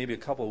wasn't maybe a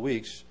couple of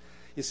weeks,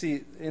 you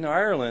see, in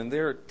Ireland,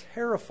 they're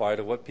terrified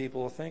of what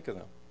people will think of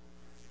them.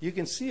 You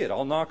can see it.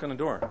 I'll knock on the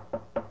door.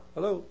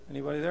 Hello,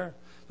 anybody there?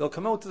 They'll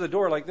come out to the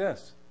door like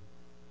this.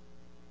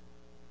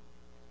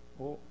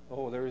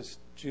 Oh, there's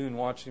June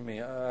watching me.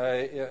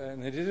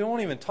 And they don't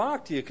even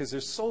talk to you because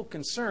they're so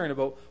concerned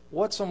about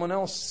what someone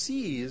else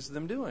sees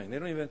them doing. They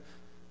don't even,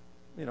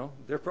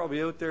 they're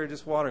probably out there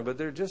just watering, but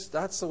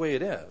that's the way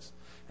it is.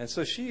 And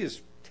so she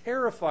is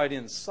terrified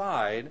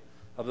inside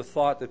of the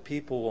thought that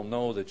people will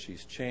know that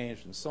she's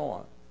changed and so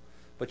on.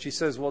 But she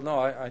says, well, no,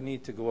 I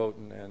need to go out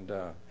and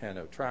hand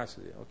out tracts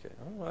with you. Okay,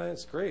 well,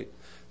 that's great.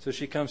 So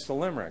she comes to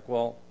Limerick.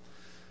 Well,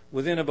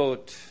 within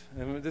about,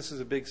 this is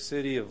a big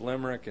city of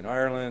Limerick in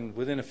Ireland,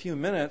 within a few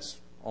minutes,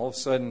 all of a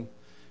sudden,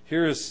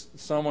 here's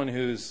someone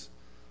who's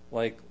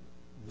like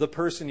the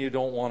person you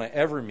don't want to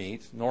ever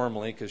meet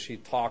normally because she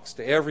talks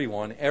to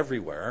everyone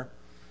everywhere.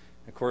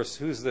 Of course,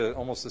 who's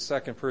almost the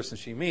second person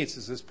she meets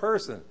is this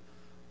person.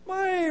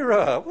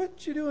 Myra,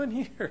 what you doing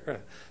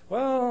here?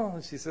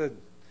 Well, she said,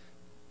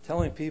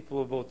 telling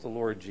people about the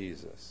Lord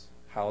Jesus,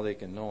 how they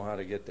can know how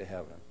to get to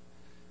heaven,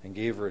 and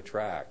gave her a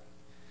tract.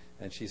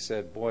 And she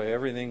said, boy,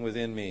 everything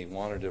within me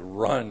wanted to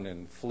run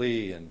and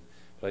flee,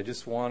 but I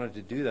just wanted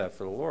to do that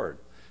for the Lord.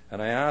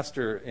 And I asked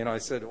her, I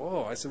said,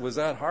 was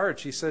that hard?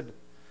 She said,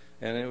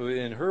 and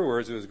in her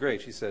words, it was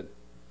great. She said,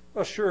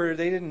 well, sure,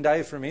 they didn't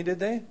die for me, did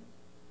they?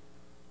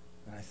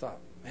 And I thought,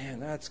 man,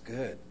 that's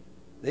good.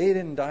 They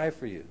didn't die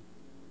for you.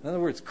 In other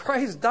words,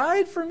 Christ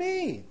died for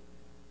me.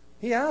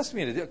 He asked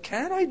me to do it.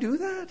 Can't I do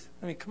that?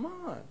 Come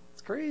on.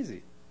 It's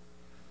crazy.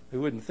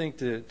 Who wouldn't think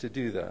to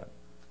do that?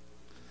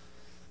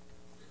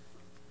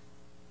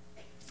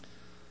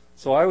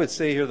 So I would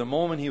say here, the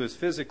moment he was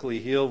physically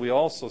healed, we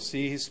also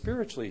see he's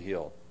spiritually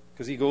healed.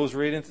 Because he goes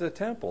right into the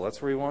temple.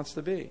 That's where he wants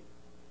to be.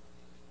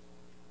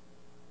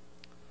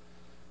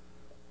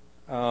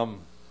 And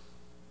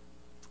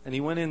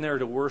he went in there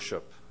to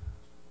worship.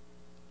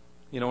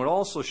 It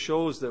also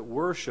shows that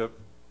worship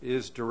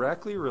is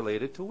directly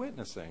related to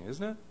witnessing,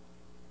 isn't it?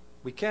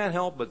 We can't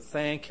help but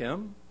thank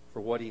him for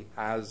what he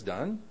has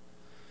done,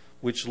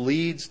 which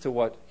leads to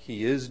what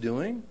he is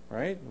doing,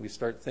 right? We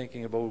start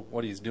thinking about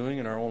what he's doing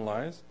in our own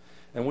lives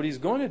and what he's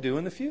going to do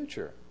in the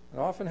future. It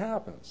often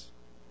happens.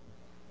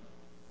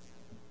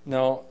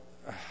 Now,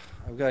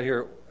 I've got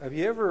here, have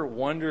you ever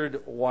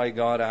wondered why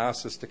God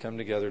asks us to come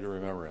together to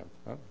remember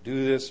him?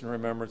 Do this in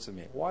remembrance of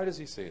me. Why does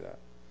he say that?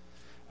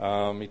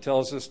 He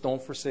tells us,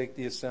 don't forsake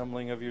the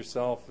assembling of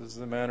yourself, as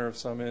the manner of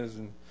some is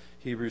in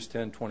Hebrews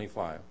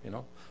 10:25.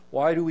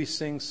 Why do we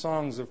sing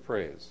songs of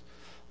praise?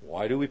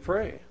 Why do we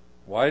pray?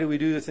 Why do we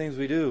do the things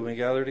we do when we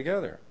gather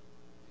together?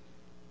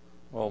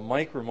 Well,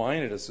 Mike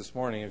reminded us this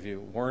morning, if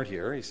you weren't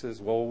here, he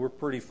says, well, we're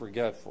pretty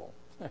forgetful,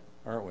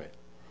 aren't we?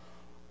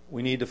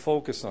 We need to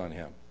focus on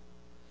him.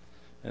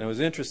 And it was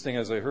interesting,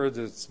 as I heard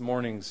this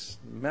morning's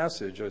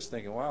message, I was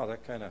thinking, wow,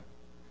 that kind of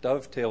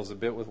dovetails a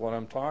bit with what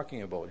I'm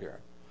talking about here.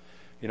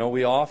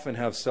 We often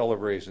have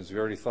celebrations. We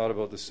already thought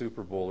about the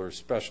Super Bowl or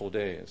special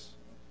days.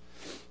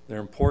 They're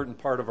an important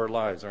part of our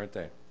lives, aren't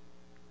they?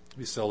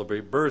 We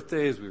celebrate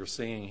birthdays. We were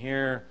singing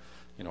here.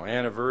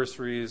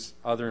 Anniversaries,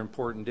 other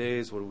important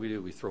days. What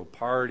do? We throw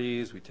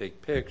parties. We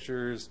take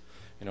pictures.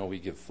 We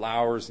give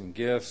flowers and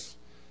gifts.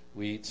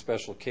 We eat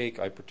special cake.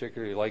 I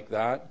particularly like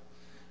that.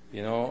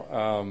 We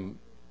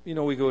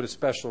go to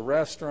special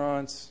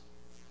restaurants.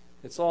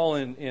 It's all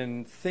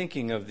in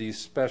thinking of these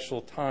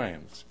special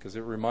times because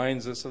it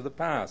reminds us of the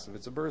past, if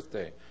it's a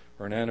birthday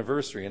or an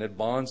anniversary, and it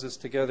bonds us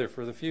together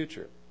for the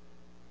future.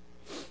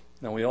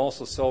 Now, we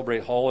also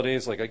celebrate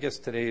holidays, like I guess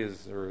today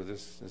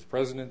this is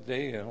President's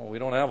Day. We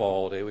don't have a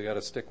holiday. We got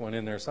to stick one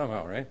in there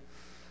somehow, right?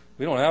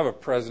 We don't have a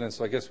president,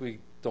 so I guess we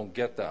don't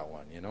get that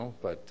one,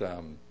 But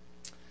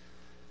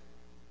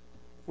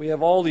we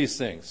have all these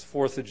things: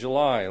 4th of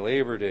July,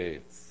 Labor Day,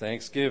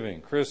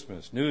 Thanksgiving,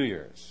 Christmas, New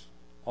Year's.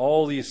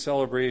 All these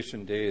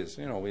celebration days,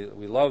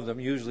 we love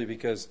them usually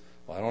because,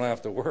 I don't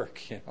have to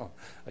work,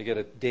 I get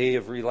a day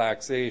of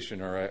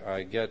relaxation, or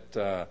I get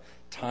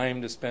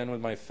time to spend with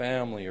my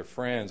family or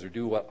friends, or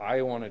do what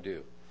I want to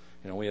do.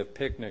 We have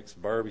picnics,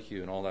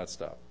 barbecue, and all that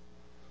stuff.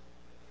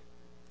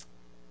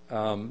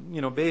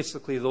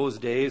 Basically those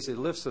days, it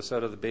lifts us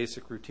out of the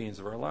basic routines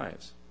of our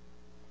lives.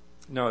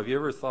 Now, have you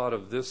ever thought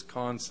of this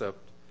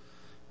concept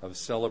of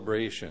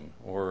celebration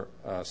or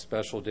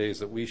special days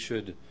that we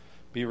should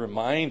be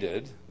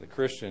reminded, the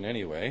Christian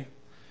anyway,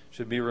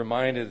 should be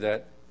reminded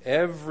that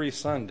every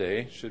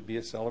Sunday should be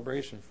a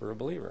celebration for a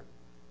believer.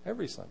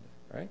 Every Sunday,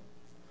 right?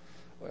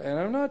 And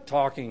I'm not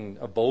talking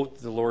about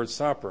the Lord's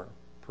Supper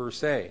per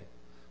se,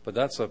 but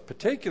that's a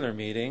particular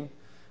meeting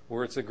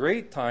where it's a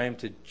great time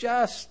to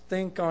just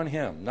think on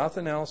Him,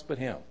 nothing else but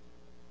Him,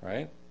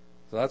 right?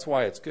 So that's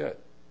why it's good.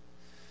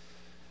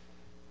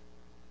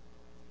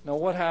 Now,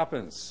 what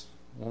happens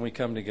when we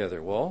come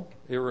together? Well,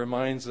 it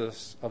reminds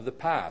us of the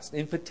past.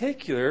 In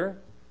particular,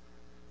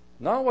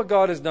 not what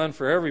God has done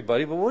for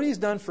everybody, but what He's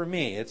done for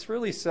me. It's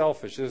really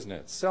selfish, isn't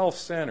it?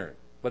 Self-centered,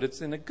 but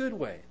it's in a good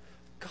way.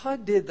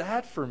 God did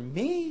that for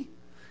me.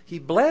 He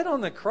bled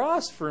on the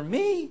cross for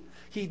me.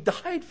 He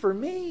died for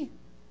me.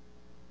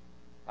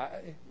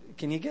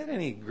 Can you get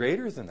any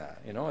greater than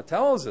that? It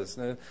tells us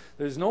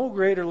there's no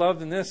greater love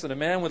than this, that a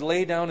man would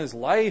lay down his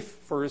life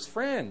for his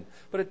friend.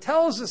 But it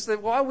tells us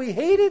that while we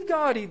hated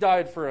God, He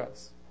died for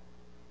us.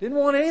 Didn't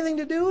want anything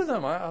to do with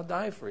Him. I'll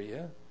die for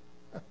you.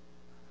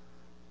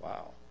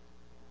 Wow.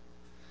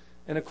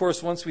 And of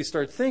course, once we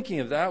start thinking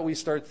of that, we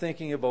start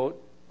thinking about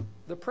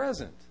the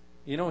present.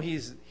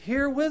 He's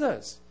here with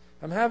us.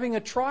 I'm having a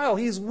trial.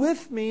 He's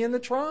with me in the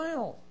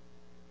trial.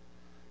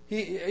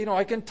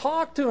 I can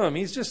talk to Him.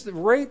 He's just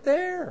right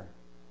there.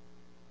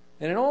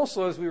 And it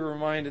also, as we were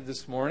reminded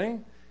this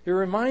morning, it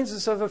reminds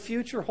us of a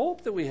future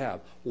hope that we have.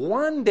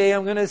 One day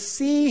I'm going to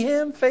see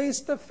Him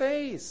face to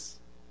face.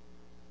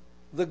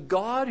 The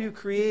God who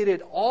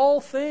created all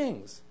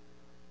things.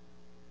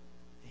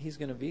 He's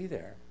going to be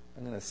there.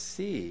 I'm going to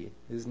see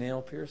His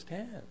nail-pierced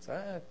hands.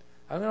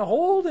 I'm going to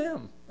hold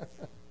Him.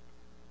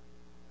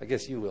 I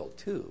guess you will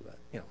too, but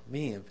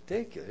me in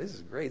particular, this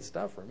is great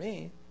stuff for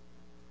me.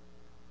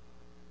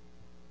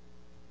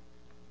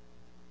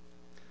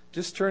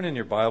 Just turn in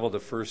your Bible to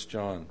 1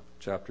 John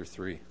chapter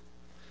 3.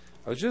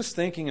 I was just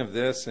thinking of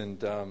this,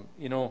 and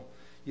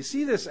you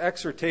see this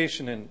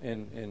exhortation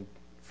in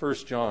 1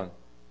 John.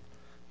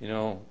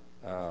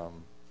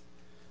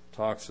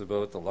 Talks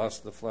about the lust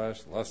of the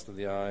flesh, the lust of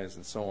the eyes,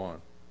 and so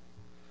on.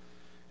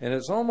 And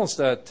it's almost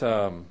at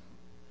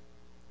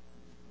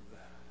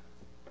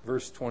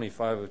verse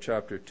 25 of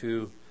chapter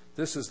 2.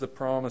 This is the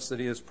promise that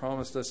He has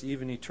promised us,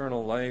 even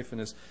eternal life.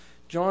 And as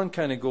John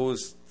kind of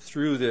goes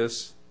through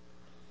this,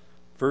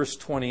 verse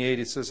 28,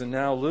 he says, "And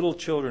now, little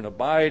children,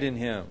 abide in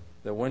Him,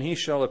 that when He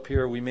shall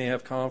appear, we may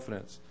have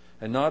confidence,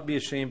 and not be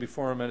ashamed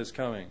before Him at His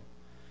coming.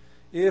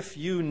 If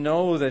you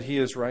know that He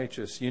is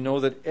righteous, you know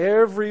that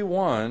every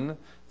one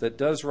that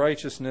does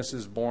righteousness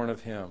is born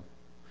of Him."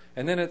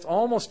 And then it's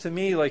almost to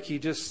me like He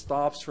just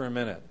stops for a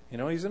minute.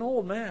 He's an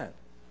old man.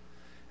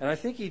 And I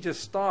think He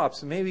just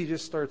stops, and maybe He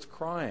just starts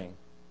crying.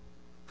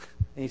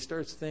 And He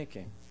starts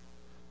thinking,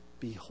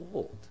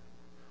 behold,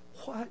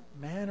 what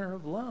manner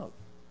of love.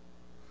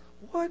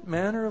 What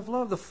manner of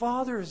love the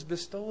Father has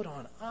bestowed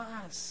on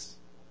us,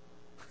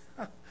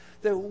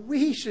 that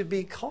we should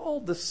be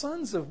called the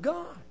sons of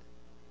God.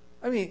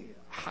 I mean,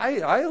 I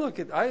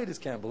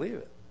just can't believe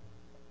it.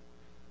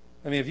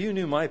 I mean, if you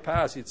knew my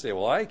past, you'd say,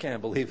 well, I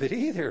can't believe it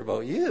either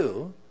about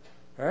you,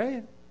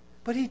 right?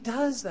 But He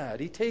does that.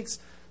 He takes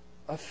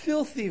a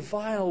filthy,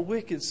 vile,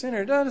 wicked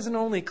sinner, doesn't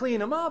only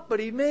clean him up, but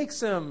He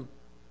makes him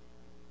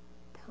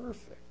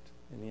perfect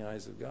in the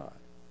eyes of God.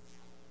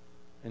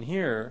 And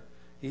here,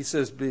 He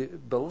says,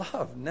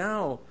 beloved,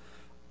 now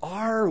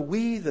are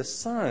we the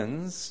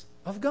sons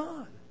of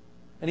God?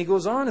 And He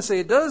goes on to say,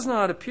 it does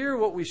not appear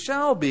what we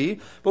shall be,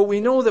 but we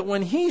know that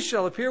when He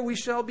shall appear, we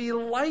shall be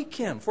like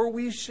Him, for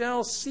we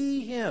shall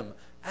see Him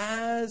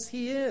as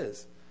He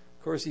is.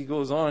 Of course, He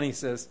goes on, He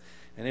says,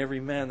 and every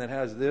man that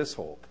has this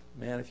hope,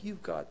 man, if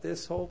you've got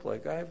this hope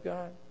like I've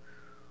got,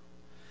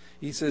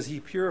 He says He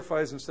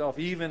purifies himself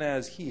even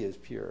as He is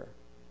pure.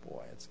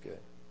 Boy, that's good.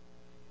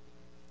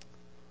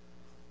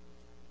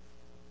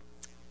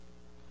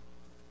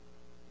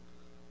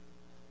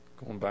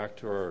 Going back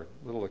to our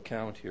little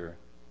account here.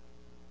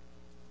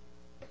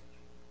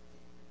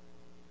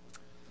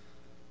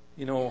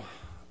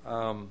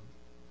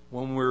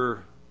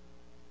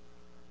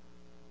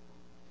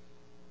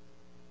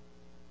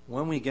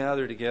 When we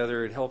gather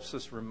together, it helps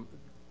us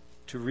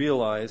to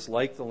realize,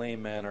 like the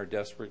lame man, our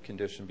desperate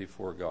condition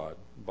before God.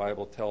 The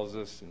Bible tells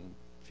us in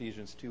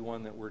Ephesians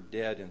 2:1 that we're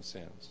dead in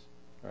sins,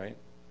 right?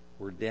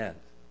 We're dead.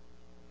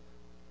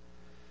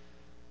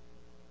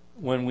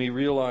 When we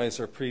realize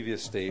our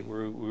previous state,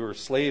 we were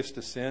slaves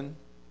to sin.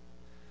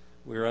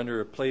 We were under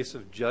a place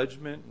of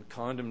judgment and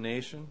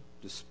condemnation,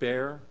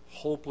 despair,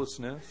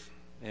 hopelessness,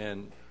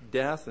 and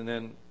death. And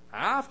then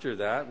after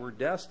that, we're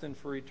destined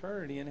for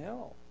eternity in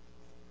hell.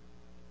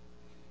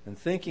 And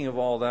thinking of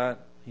all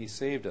that, He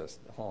saved us.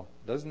 Oh,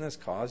 doesn't this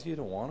cause you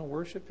to want to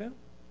worship Him?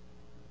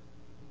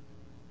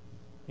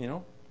 You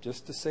know,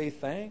 just to say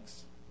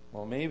thanks?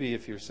 Well, maybe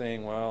if you're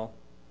saying, well,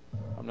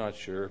 I'm not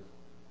sure.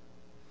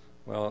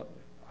 Well,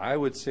 I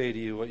would say to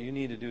you, what you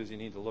need to do is you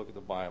need to look at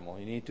the Bible.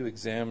 You need to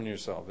examine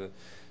yourself.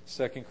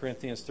 2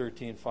 Corinthians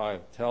 13:5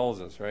 tells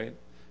us, right?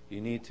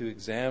 You need to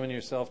examine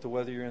yourself to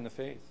whether you're in the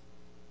faith.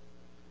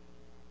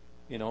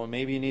 You know,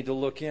 maybe you need to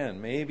look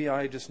in. Maybe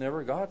I just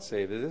never got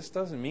saved. This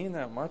doesn't mean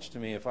that much to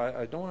me. If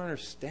I don't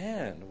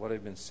understand what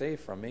I've been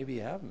saved from, maybe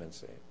you haven't been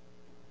saved.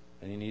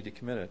 And you need to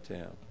commit it to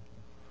Him.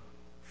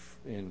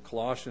 In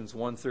Colossians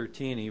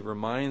 1:13, he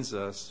reminds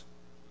us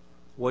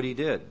what He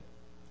did.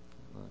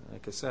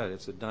 Like I said,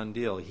 it's a done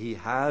deal. He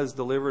has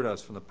delivered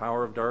us from the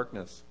power of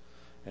darkness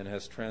and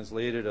has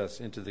translated us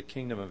into the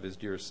kingdom of His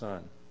dear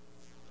Son.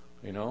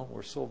 You know,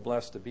 we're so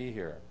blessed to be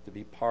here, to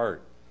be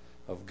part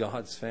of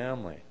God's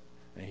family.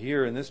 And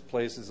here in this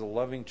place is a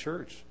loving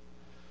church.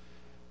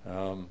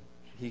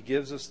 He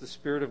gives us the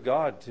Spirit of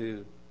God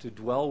to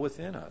dwell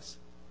within us.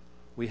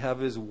 We have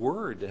His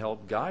Word to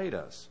help guide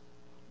us.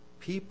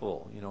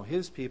 People, you know,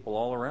 His people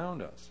all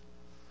around us.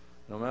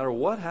 No matter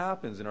what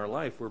happens in our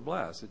life, we're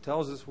blessed. It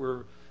tells us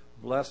we're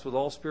blessed with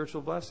all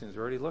spiritual blessings.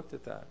 We already looked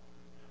at that.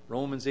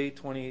 Romans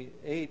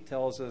 8:28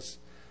 tells us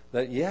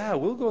that, yeah,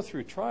 we'll go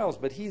through trials,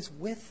 but He's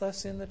with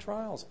us in the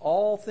trials.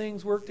 All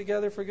things work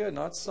together for good.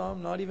 Not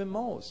some, not even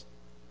most.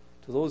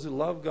 To those who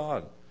love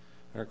God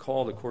and are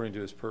called according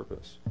to His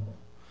purpose.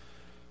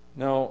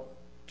 Now,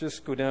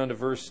 just go down to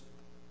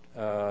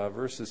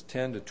verses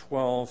 10 to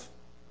 12.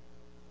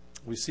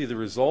 We see the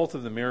result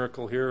of the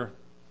miracle here.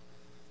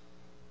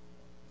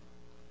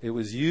 It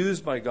was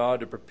used by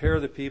God to prepare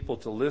the people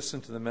to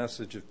listen to the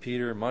message of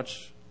Peter,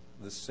 much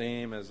the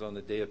same as on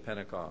the day of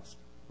Pentecost.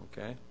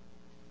 Okay?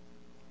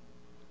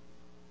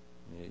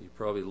 You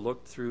probably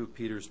looked through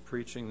Peter's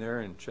preaching there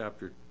in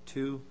chapter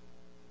 2.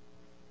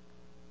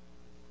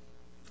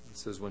 It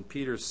says, when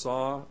Peter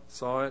saw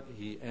it,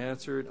 he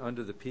answered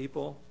unto the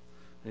people.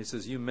 And he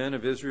says, you men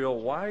of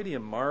Israel, why do you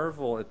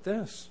marvel at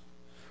this?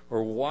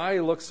 Or why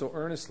look so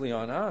earnestly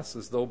on us,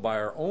 as though by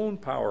our own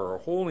power or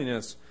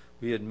holiness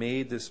we had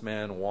made this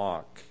man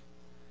walk?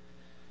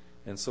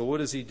 And so what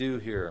does he do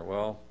here?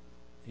 Well,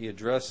 he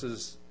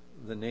addresses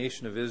the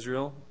nation of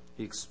Israel.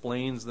 He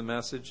explains the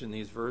message in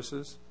these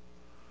verses.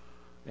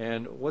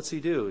 And what's he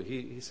do?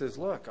 He says,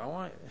 look,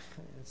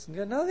 it's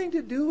got nothing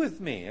to do with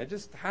me. I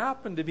just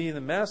happen to be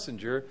the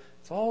messenger.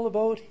 It's all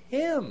about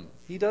Him.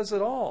 He does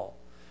it all.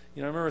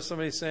 You know, I remember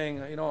somebody saying,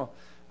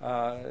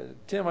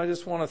 Tim, I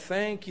just want to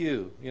thank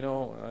you. You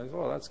know, I said,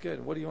 oh, that's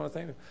good. What do you want to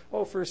thank me?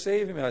 Oh, for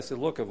saving me. I said,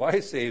 look, if I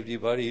saved you,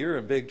 buddy, you're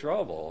in big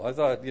trouble. I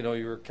thought, you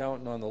were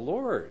counting on the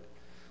Lord.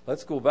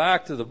 Let's go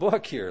back to the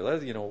book here.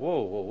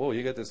 Whoa,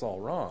 you got this all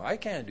wrong. I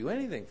can't do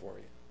anything for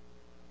you.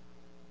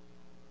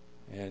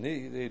 And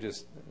they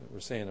just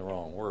were saying the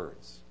wrong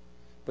words.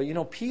 But,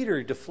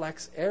 Peter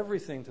deflects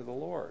everything to the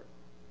Lord.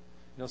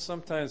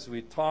 Sometimes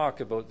we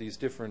talk about these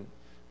different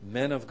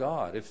men of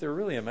God. If they're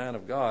really a man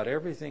of God,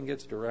 everything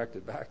gets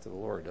directed back to the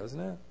Lord, doesn't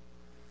it?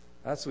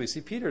 That's what we see.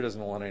 Peter doesn't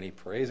want any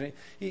praise. I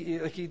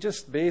mean, he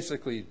just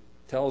basically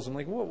tells them,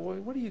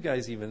 what are you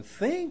guys even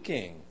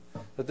thinking?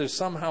 That there's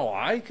somehow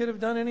I could have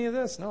done any of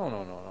this?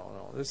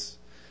 No.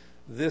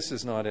 This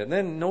is not it. And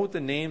then note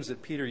the names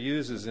that Peter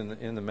uses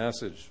in the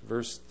message.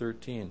 Verse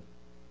 13.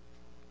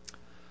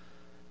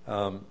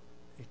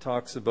 He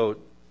talks about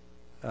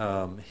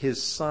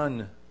his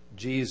son,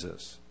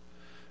 Jesus.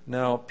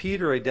 Now,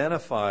 Peter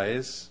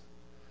identifies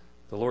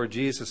the Lord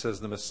Jesus as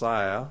the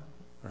Messiah,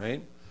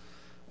 right?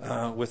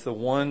 With the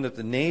one that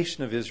the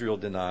nation of Israel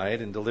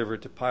denied and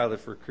delivered to Pilate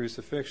for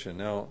crucifixion.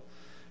 Now,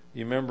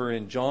 you remember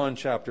in John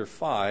chapter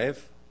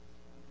 5,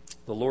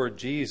 the Lord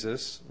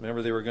Jesus,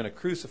 remember they were going to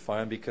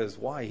crucify Him because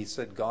why? He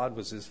said God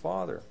was His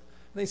Father. And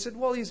they said,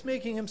 well, He's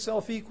making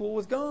Himself equal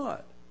with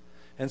God.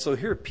 And so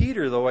here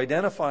Peter, though,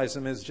 identifies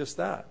Him as just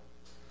that.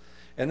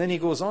 And then he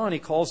goes on, he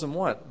calls Him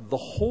what? The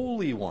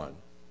Holy One.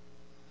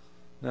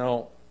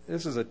 Now,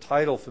 this is a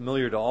title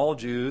familiar to all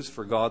Jews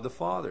for God the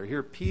Father.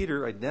 Here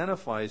Peter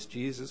identifies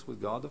Jesus with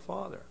God the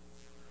Father.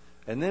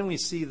 And then we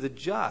see the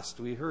just.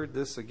 We heard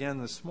this again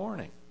this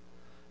morning.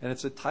 And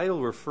it's a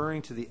title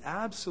referring to the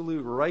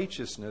absolute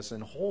righteousness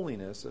and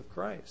holiness of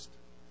Christ.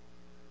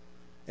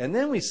 And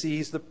then we see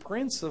He's the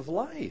Prince of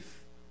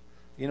Life.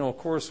 Of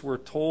course, we're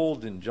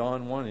told in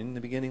John 1, in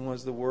the beginning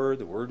was the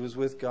Word was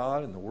with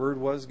God, and the Word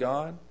was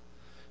God.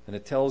 And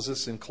it tells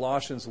us in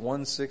Colossians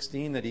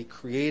 1:16 that He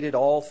created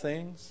all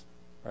things,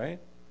 right?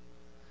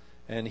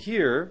 And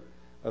here,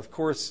 of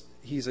course,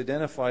 He's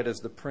identified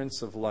as the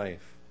Prince of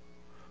Life.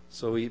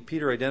 So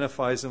Peter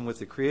identifies him with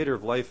the creator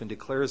of life and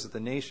declares that the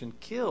nation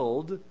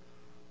killed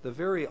the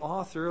very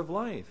author of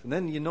life. And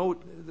then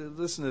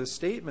listen to the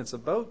statements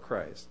about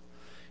Christ.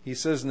 He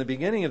says in the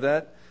beginning of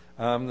that,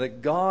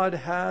 that God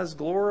has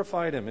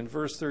glorified him in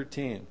verse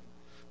 13.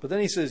 But then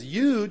he says,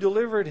 you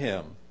delivered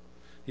him.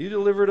 You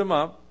delivered him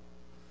up,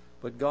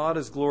 but God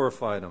has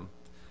glorified him.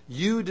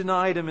 You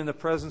denied him in the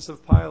presence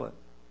of Pilate.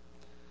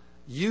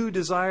 You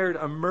desired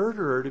a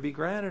murderer to be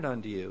granted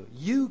unto you.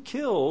 You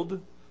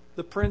killed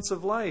the Prince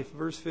of Life,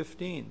 verse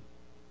 15.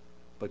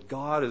 But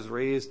God has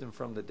raised him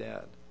from the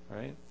dead,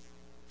 right?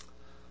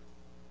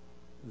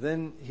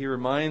 Then he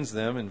reminds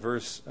them in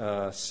verse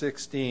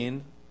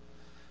 16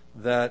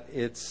 that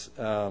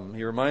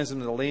he reminds them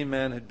that the lame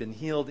man had been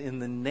healed in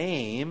the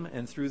name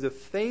and through the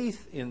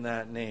faith in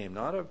that name.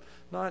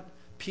 Not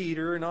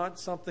Peter, not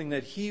something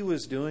that he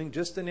was doing,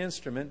 just an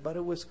instrument, but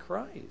it was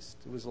Christ.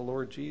 It was the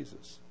Lord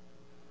Jesus.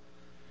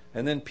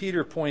 And then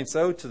Peter points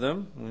out to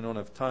them, we don't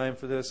have time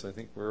for this, I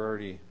think we're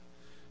already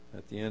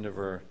at the end of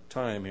our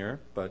time here,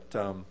 but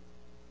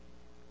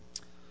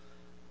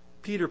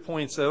Peter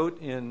points out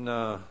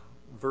in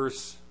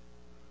verse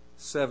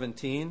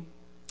 17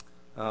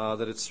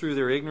 that it's through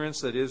their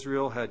ignorance that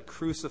Israel had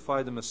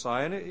crucified the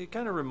Messiah. And it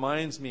kind of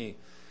reminds me,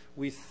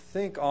 we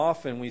think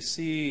often, we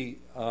see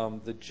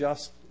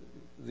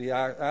the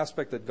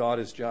aspect that God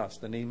is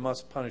just and he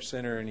must punish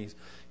sinner and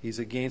he's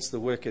against the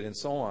wicked and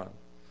so on.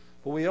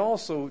 But we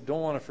also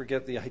don't want to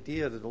forget the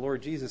idea that the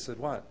Lord Jesus said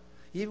what?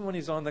 Even when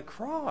he's on the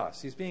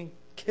cross, he's being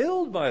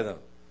killed by them.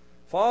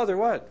 Father,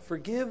 what?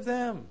 Forgive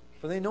them,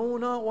 for they know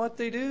not what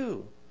they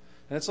do.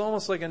 And it's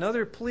almost like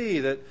another plea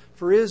that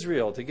for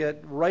Israel to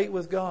get right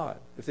with God,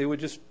 if they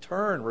would just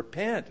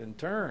repent and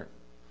turn.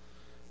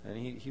 And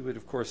he would,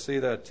 of course, say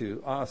that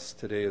to us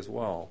today as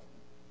well.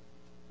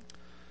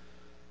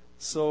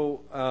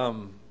 So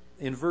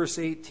in verse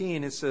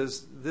 18 it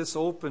says, this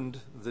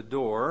opened the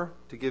door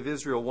to give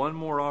Israel one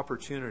more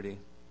opportunity.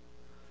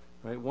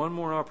 Right? One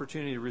more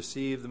opportunity to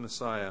receive the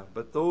Messiah.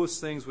 But those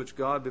things which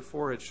God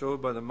before had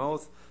showed by the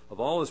mouth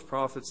of all his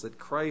prophets that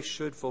Christ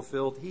should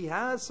fulfill, he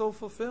has so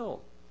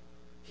fulfilled.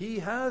 He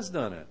has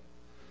done it.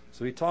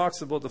 So he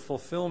talks about the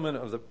fulfillment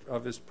of the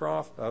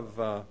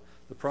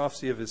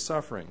prophecy of his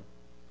suffering.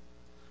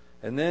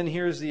 And then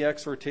here's the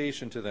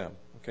exhortation to them.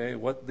 Okay,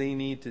 what they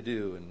need to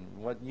do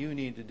and what you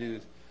need to do.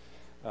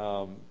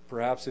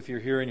 Perhaps if you're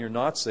here and you're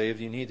not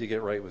saved, you need to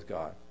get right with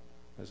God.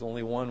 There's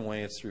only one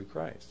way, it's through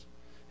Christ.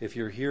 If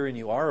you're here and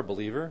you are a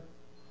believer,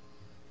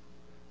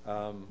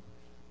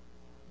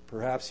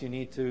 perhaps you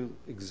need to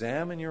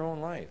examine your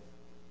own life.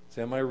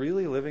 Say, am I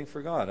really living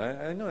for God?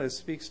 I know this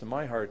speaks to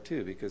my heart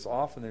too, because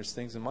often there's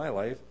things in my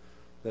life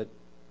that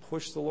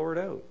push the Lord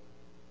out.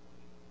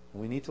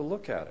 And we need to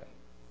look at it.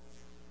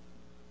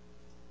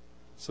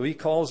 So he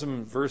calls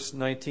them, verse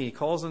 19, he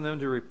calls on them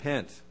to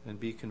repent and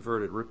be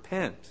converted.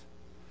 Repent.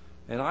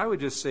 And I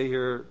would just say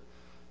here,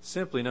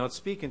 simply, now it's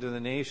speaking to the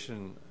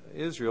nation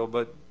Israel,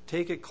 but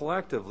take it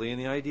collectively, and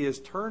the idea is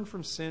turn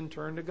from sin,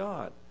 turn to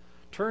God.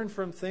 Turn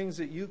from things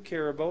that you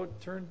care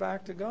about, turn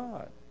back to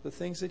God, the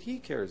things that he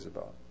cares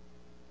about.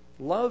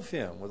 Love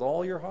him with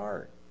all your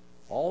heart,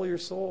 all your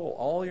soul,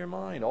 all your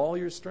mind, all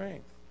your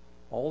strength,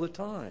 all the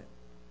time.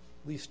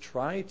 At least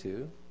try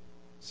to.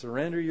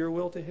 Surrender your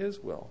will to his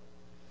will.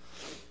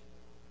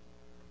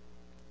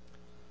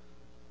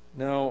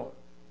 Now,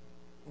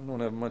 we don't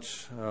have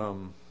much.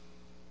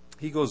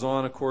 He goes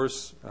on, of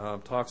course,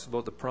 talks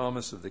about the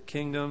promise of the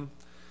kingdom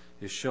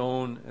is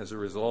shown as a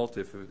result.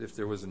 If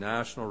there was a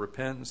national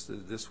repentance,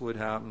 this would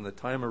happen. The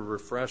time of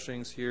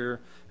refreshings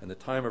here and the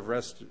time of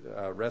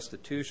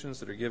restitutions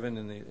that are given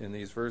in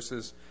these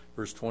verses,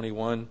 verse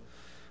 21,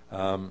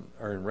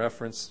 are in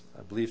reference,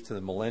 I believe, to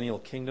the millennial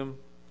kingdom.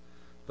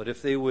 But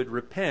if they would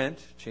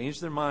repent,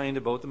 change their mind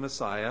about the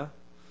Messiah,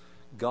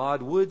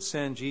 God would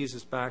send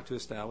Jesus back to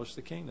establish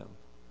the kingdom.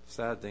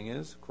 Sad thing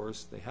is, of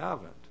course, they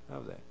haven't,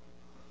 have they?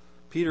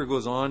 Peter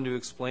goes on to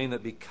explain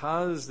that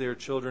because they're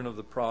children of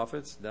the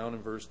prophets, down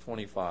in verse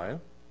 25,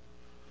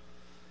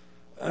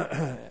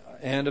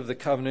 and of the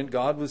covenant,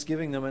 God was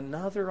giving them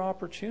another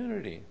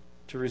opportunity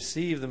to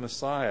receive the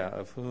Messiah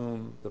of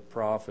whom the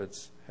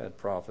prophets had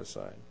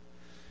prophesied.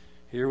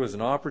 Here was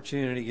an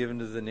opportunity given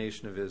to the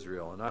nation of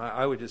Israel. And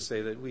I would just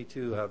say that we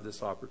too have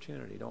this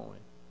opportunity, don't we?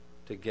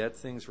 To get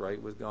things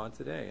right with God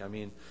today. I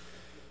mean,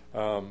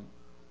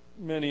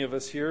 many of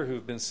us here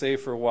who've been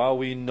saved for a while,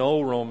 we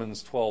know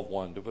Romans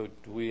 12:1.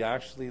 Do we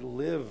actually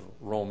live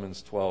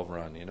Romans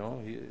 12:1? You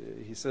know,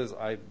 he says,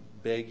 I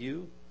beg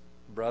you,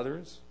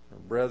 brothers or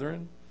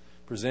brethren,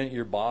 present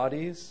your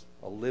bodies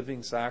a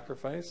living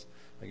sacrifice.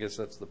 I guess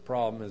that's the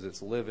problem, is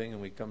it's living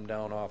and we come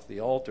down off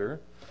the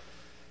altar.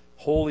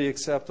 Wholly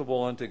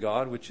acceptable unto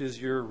God, which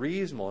is your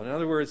reasonable. In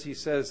other words, he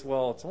says,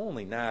 well, it's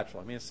only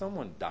natural. I mean, if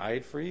someone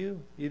died for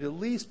you, you'd at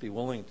least be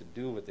willing to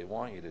do what they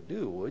want you to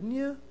do, wouldn't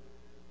you?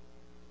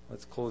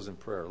 Let's close in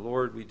prayer.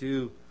 Lord, we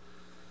do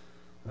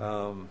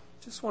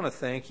just want to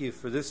thank you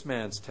for this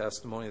man's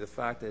testimony, the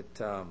fact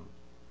that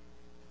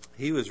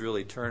he was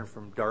really turned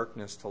from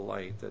darkness to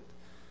light, that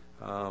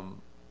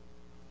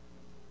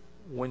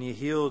when you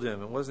healed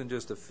him, it wasn't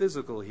just a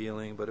physical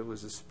healing, but it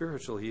was a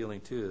spiritual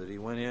healing too, that he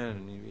went in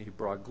and he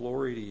brought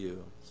glory to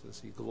you. It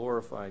says he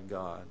glorified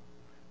God,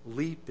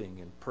 leaping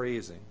and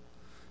praising.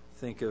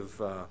 Think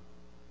of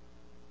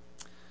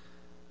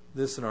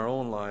this in our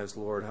own lives,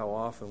 Lord, how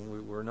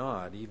often we're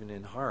not, even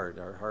in heart.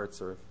 Our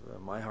hearts are,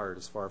 my heart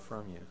is far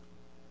from you.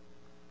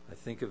 I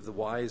think of the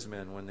wise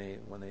men when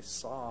they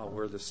saw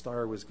where the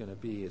star was going to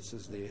be. It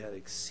says they had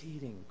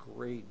exceeding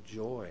great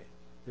joy.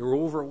 They were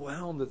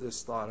overwhelmed at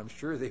this thought. I'm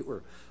sure they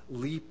were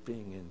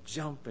leaping and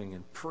jumping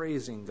and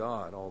praising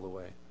God all the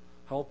way.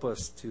 Help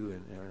us to,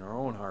 in our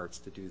own hearts,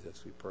 to do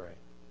this, we pray.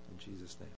 In Jesus' name.